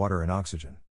peroxide to water and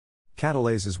oxygen.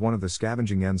 Catalase is one of the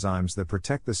scavenging enzymes that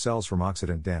protect the cells from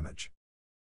oxidant damage.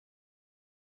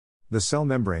 The cell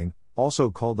membrane,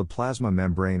 also called the plasma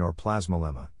membrane or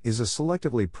plasmalemma, is a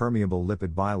selectively permeable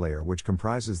lipid bilayer which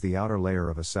comprises the outer layer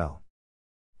of a cell.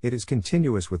 It is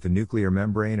continuous with the nuclear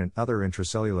membrane and other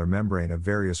intracellular membrane of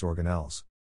various organelles.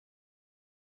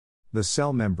 The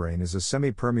cell membrane is a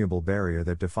semi-permeable barrier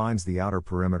that defines the outer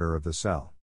perimeter of the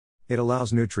cell. It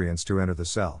allows nutrients to enter the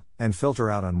cell, and filter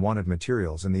out unwanted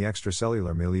materials in the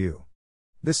extracellular milieu.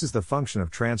 This is the function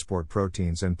of transport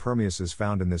proteins and permeases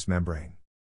found in this membrane.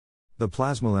 The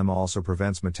plasmalemma also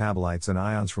prevents metabolites and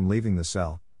ions from leaving the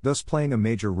cell, thus playing a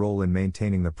major role in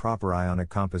maintaining the proper ionic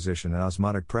composition and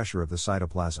osmotic pressure of the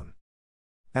cytoplasm.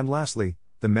 And lastly,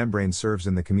 the membrane serves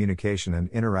in the communication and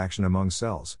interaction among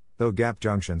cells, though gap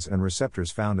junctions and receptors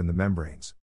found in the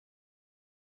membranes.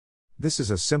 This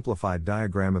is a simplified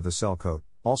diagram of the cell coat,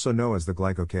 also known as the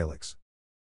glycocalyx.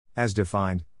 As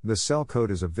defined, the cell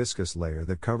coat is a viscous layer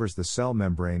that covers the cell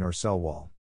membrane or cell wall.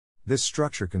 This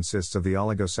structure consists of the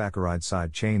oligosaccharide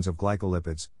side chains of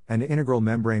glycolipids, and integral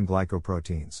membrane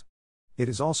glycoproteins. It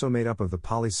is also made up of the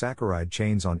polysaccharide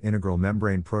chains on integral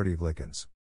membrane proteoglycans.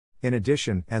 In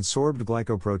addition, adsorbed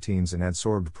glycoproteins and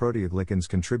adsorbed proteoglycans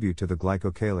contribute to the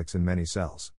glycocalyx in many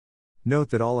cells.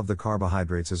 Note that all of the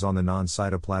carbohydrates is on the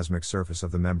non-cytoplasmic surface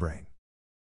of the membrane.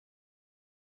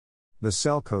 The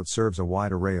cell coat serves a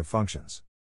wide array of functions.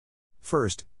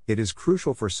 First, it is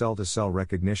crucial for cell-to-cell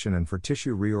recognition and for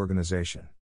tissue reorganization.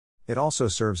 It also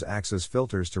acts as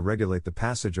filters to regulate the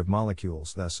passage of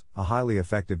molecules, thus, a highly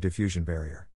effective diffusion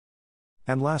barrier.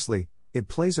 And lastly, it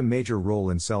plays a major role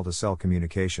in cell-to-cell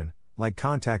communication, like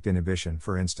contact inhibition,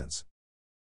 for instance.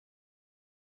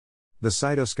 The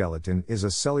cytoskeleton is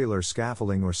a cellular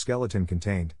scaffolding or skeleton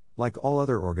contained, like all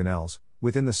other organelles,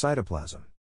 within the cytoplasm.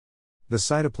 The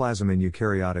cytoplasm in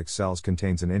eukaryotic cells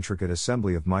contains an intricate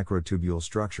assembly of microtubule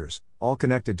structures, all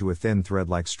connected to a thin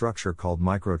thread-like structure called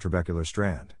microtrabecular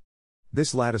strand.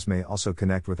 This lattice may also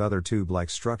connect with other tube-like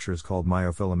structures called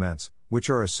myofilaments, which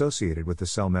are associated with the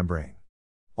cell membrane.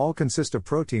 All consist of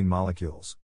protein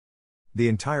molecules. The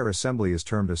entire assembly is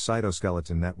termed a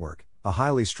cytoskeleton network, a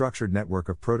highly structured network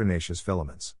of proteinaceous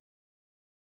filaments.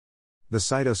 The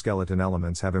cytoskeleton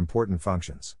elements have important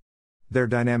functions. Their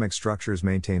dynamic structures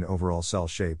maintain overall cell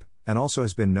shape, and also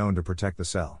has been known to protect the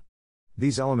cell.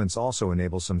 These elements also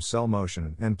enable some cell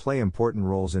motion and play important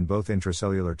roles in both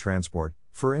intracellular transport,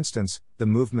 for instance, the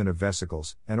movement of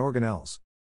vesicles and organelles.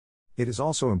 It is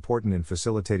also important in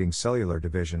facilitating cellular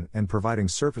division and providing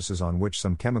surfaces on which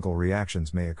some chemical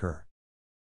reactions may occur.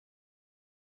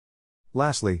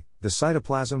 Lastly, the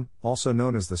cytoplasm, also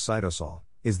known as the cytosol,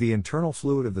 is the internal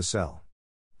fluid of the cell.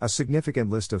 A significant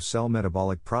list of cell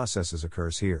metabolic processes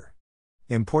occurs here.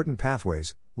 Important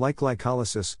pathways, like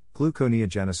glycolysis,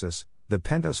 gluconeogenesis, the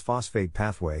pentose phosphate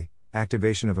pathway,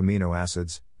 activation of amino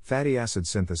acids, fatty acid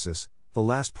synthesis, the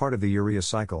last part of the urea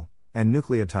cycle, and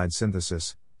nucleotide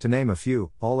synthesis, to name a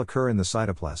few, all occur in the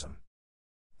cytoplasm.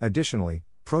 Additionally,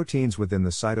 proteins within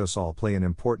the cytosol play an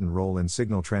important role in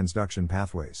signal transduction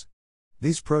pathways.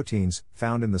 These proteins,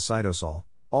 found in the cytosol,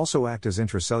 also act as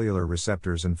intracellular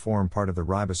receptors and form part of the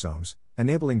ribosomes,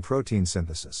 enabling protein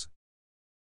synthesis.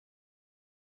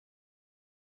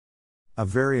 A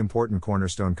very important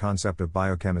cornerstone concept of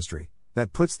biochemistry,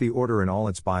 that puts the order in all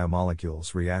its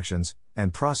biomolecules, reactions,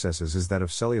 and processes is that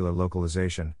of cellular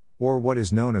localization, or what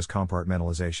is known as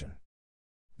compartmentalization.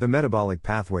 The metabolic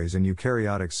pathways in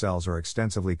eukaryotic cells are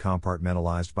extensively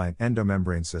compartmentalized by an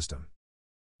endomembrane system.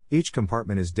 Each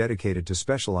compartment is dedicated to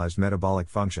specialized metabolic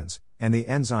functions, and the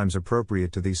enzymes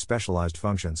appropriate to these specialized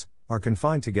functions are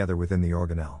confined together within the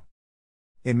organelle.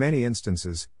 In many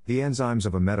instances, the enzymes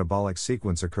of a metabolic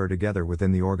sequence occur together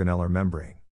within the organellar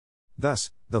membrane.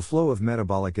 Thus, the flow of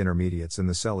metabolic intermediates in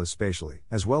the cell is spatially,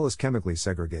 as well as chemically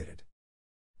segregated.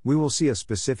 We will see a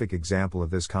specific example of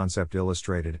this concept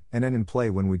illustrated and in play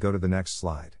when we go to the next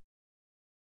slide.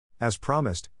 As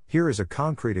promised, here is a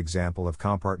concrete example of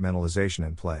compartmentalization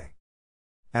in play.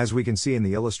 As we can see in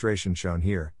the illustration shown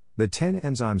here, the 10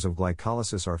 enzymes of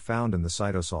glycolysis are found in the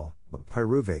cytosol, but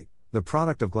pyruvate, the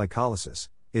product of glycolysis,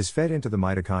 is fed into the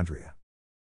mitochondria.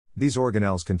 These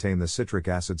organelles contain the citric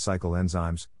acid cycle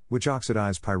enzymes, which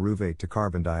oxidize pyruvate to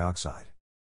carbon dioxide.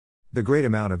 The great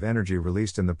amount of energy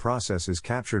released in the process is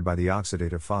captured by the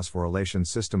oxidative phosphorylation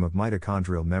system of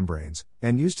mitochondrial membranes,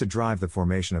 and used to drive the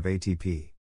formation of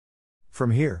ATP.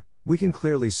 From here, we can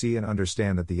clearly see and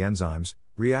understand that the enzymes,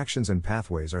 reactions and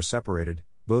pathways are separated,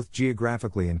 both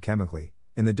geographically and chemically,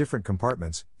 in the different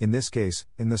compartments, in this case,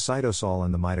 in the cytosol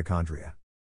and the mitochondria.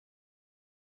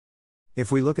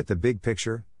 If we look at the big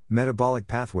picture, metabolic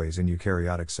pathways in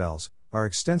eukaryotic cells are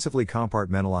extensively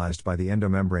compartmentalized by the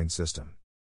endomembrane system.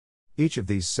 Each of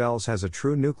these cells has a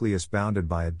true nucleus bounded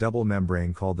by a double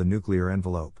membrane called the nuclear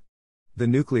envelope. The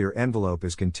nuclear envelope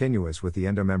is continuous with the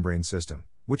endomembrane system,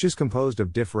 which is composed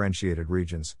of differentiated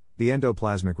regions, the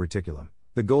endoplasmic reticulum,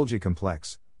 the Golgi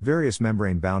complex, various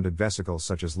membrane-bounded vesicles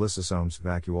such as lysosomes,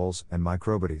 vacuoles, and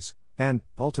microbites, and,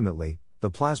 ultimately, the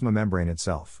plasma membrane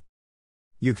itself.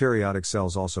 Eukaryotic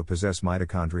cells also possess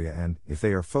mitochondria and, if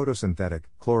they are photosynthetic,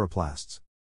 chloroplasts.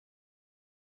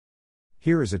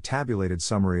 Here is a tabulated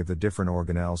summary of the different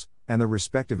organelles, and the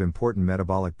respective important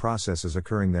metabolic processes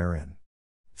occurring therein.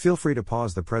 Feel free to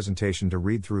pause the presentation to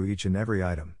read through each and every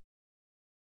item.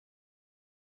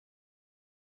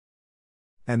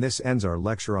 And this ends our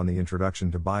lecture on the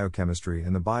introduction to biochemistry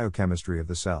and the biochemistry of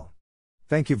the cell.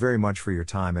 Thank you very much for your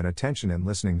time and attention in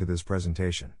listening to this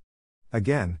presentation.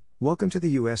 Again, welcome to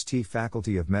the UST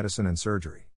Faculty of Medicine and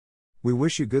Surgery. We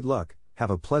wish you good luck,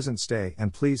 have a pleasant stay,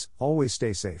 and please, always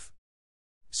stay safe.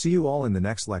 See you all in the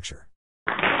next lecture.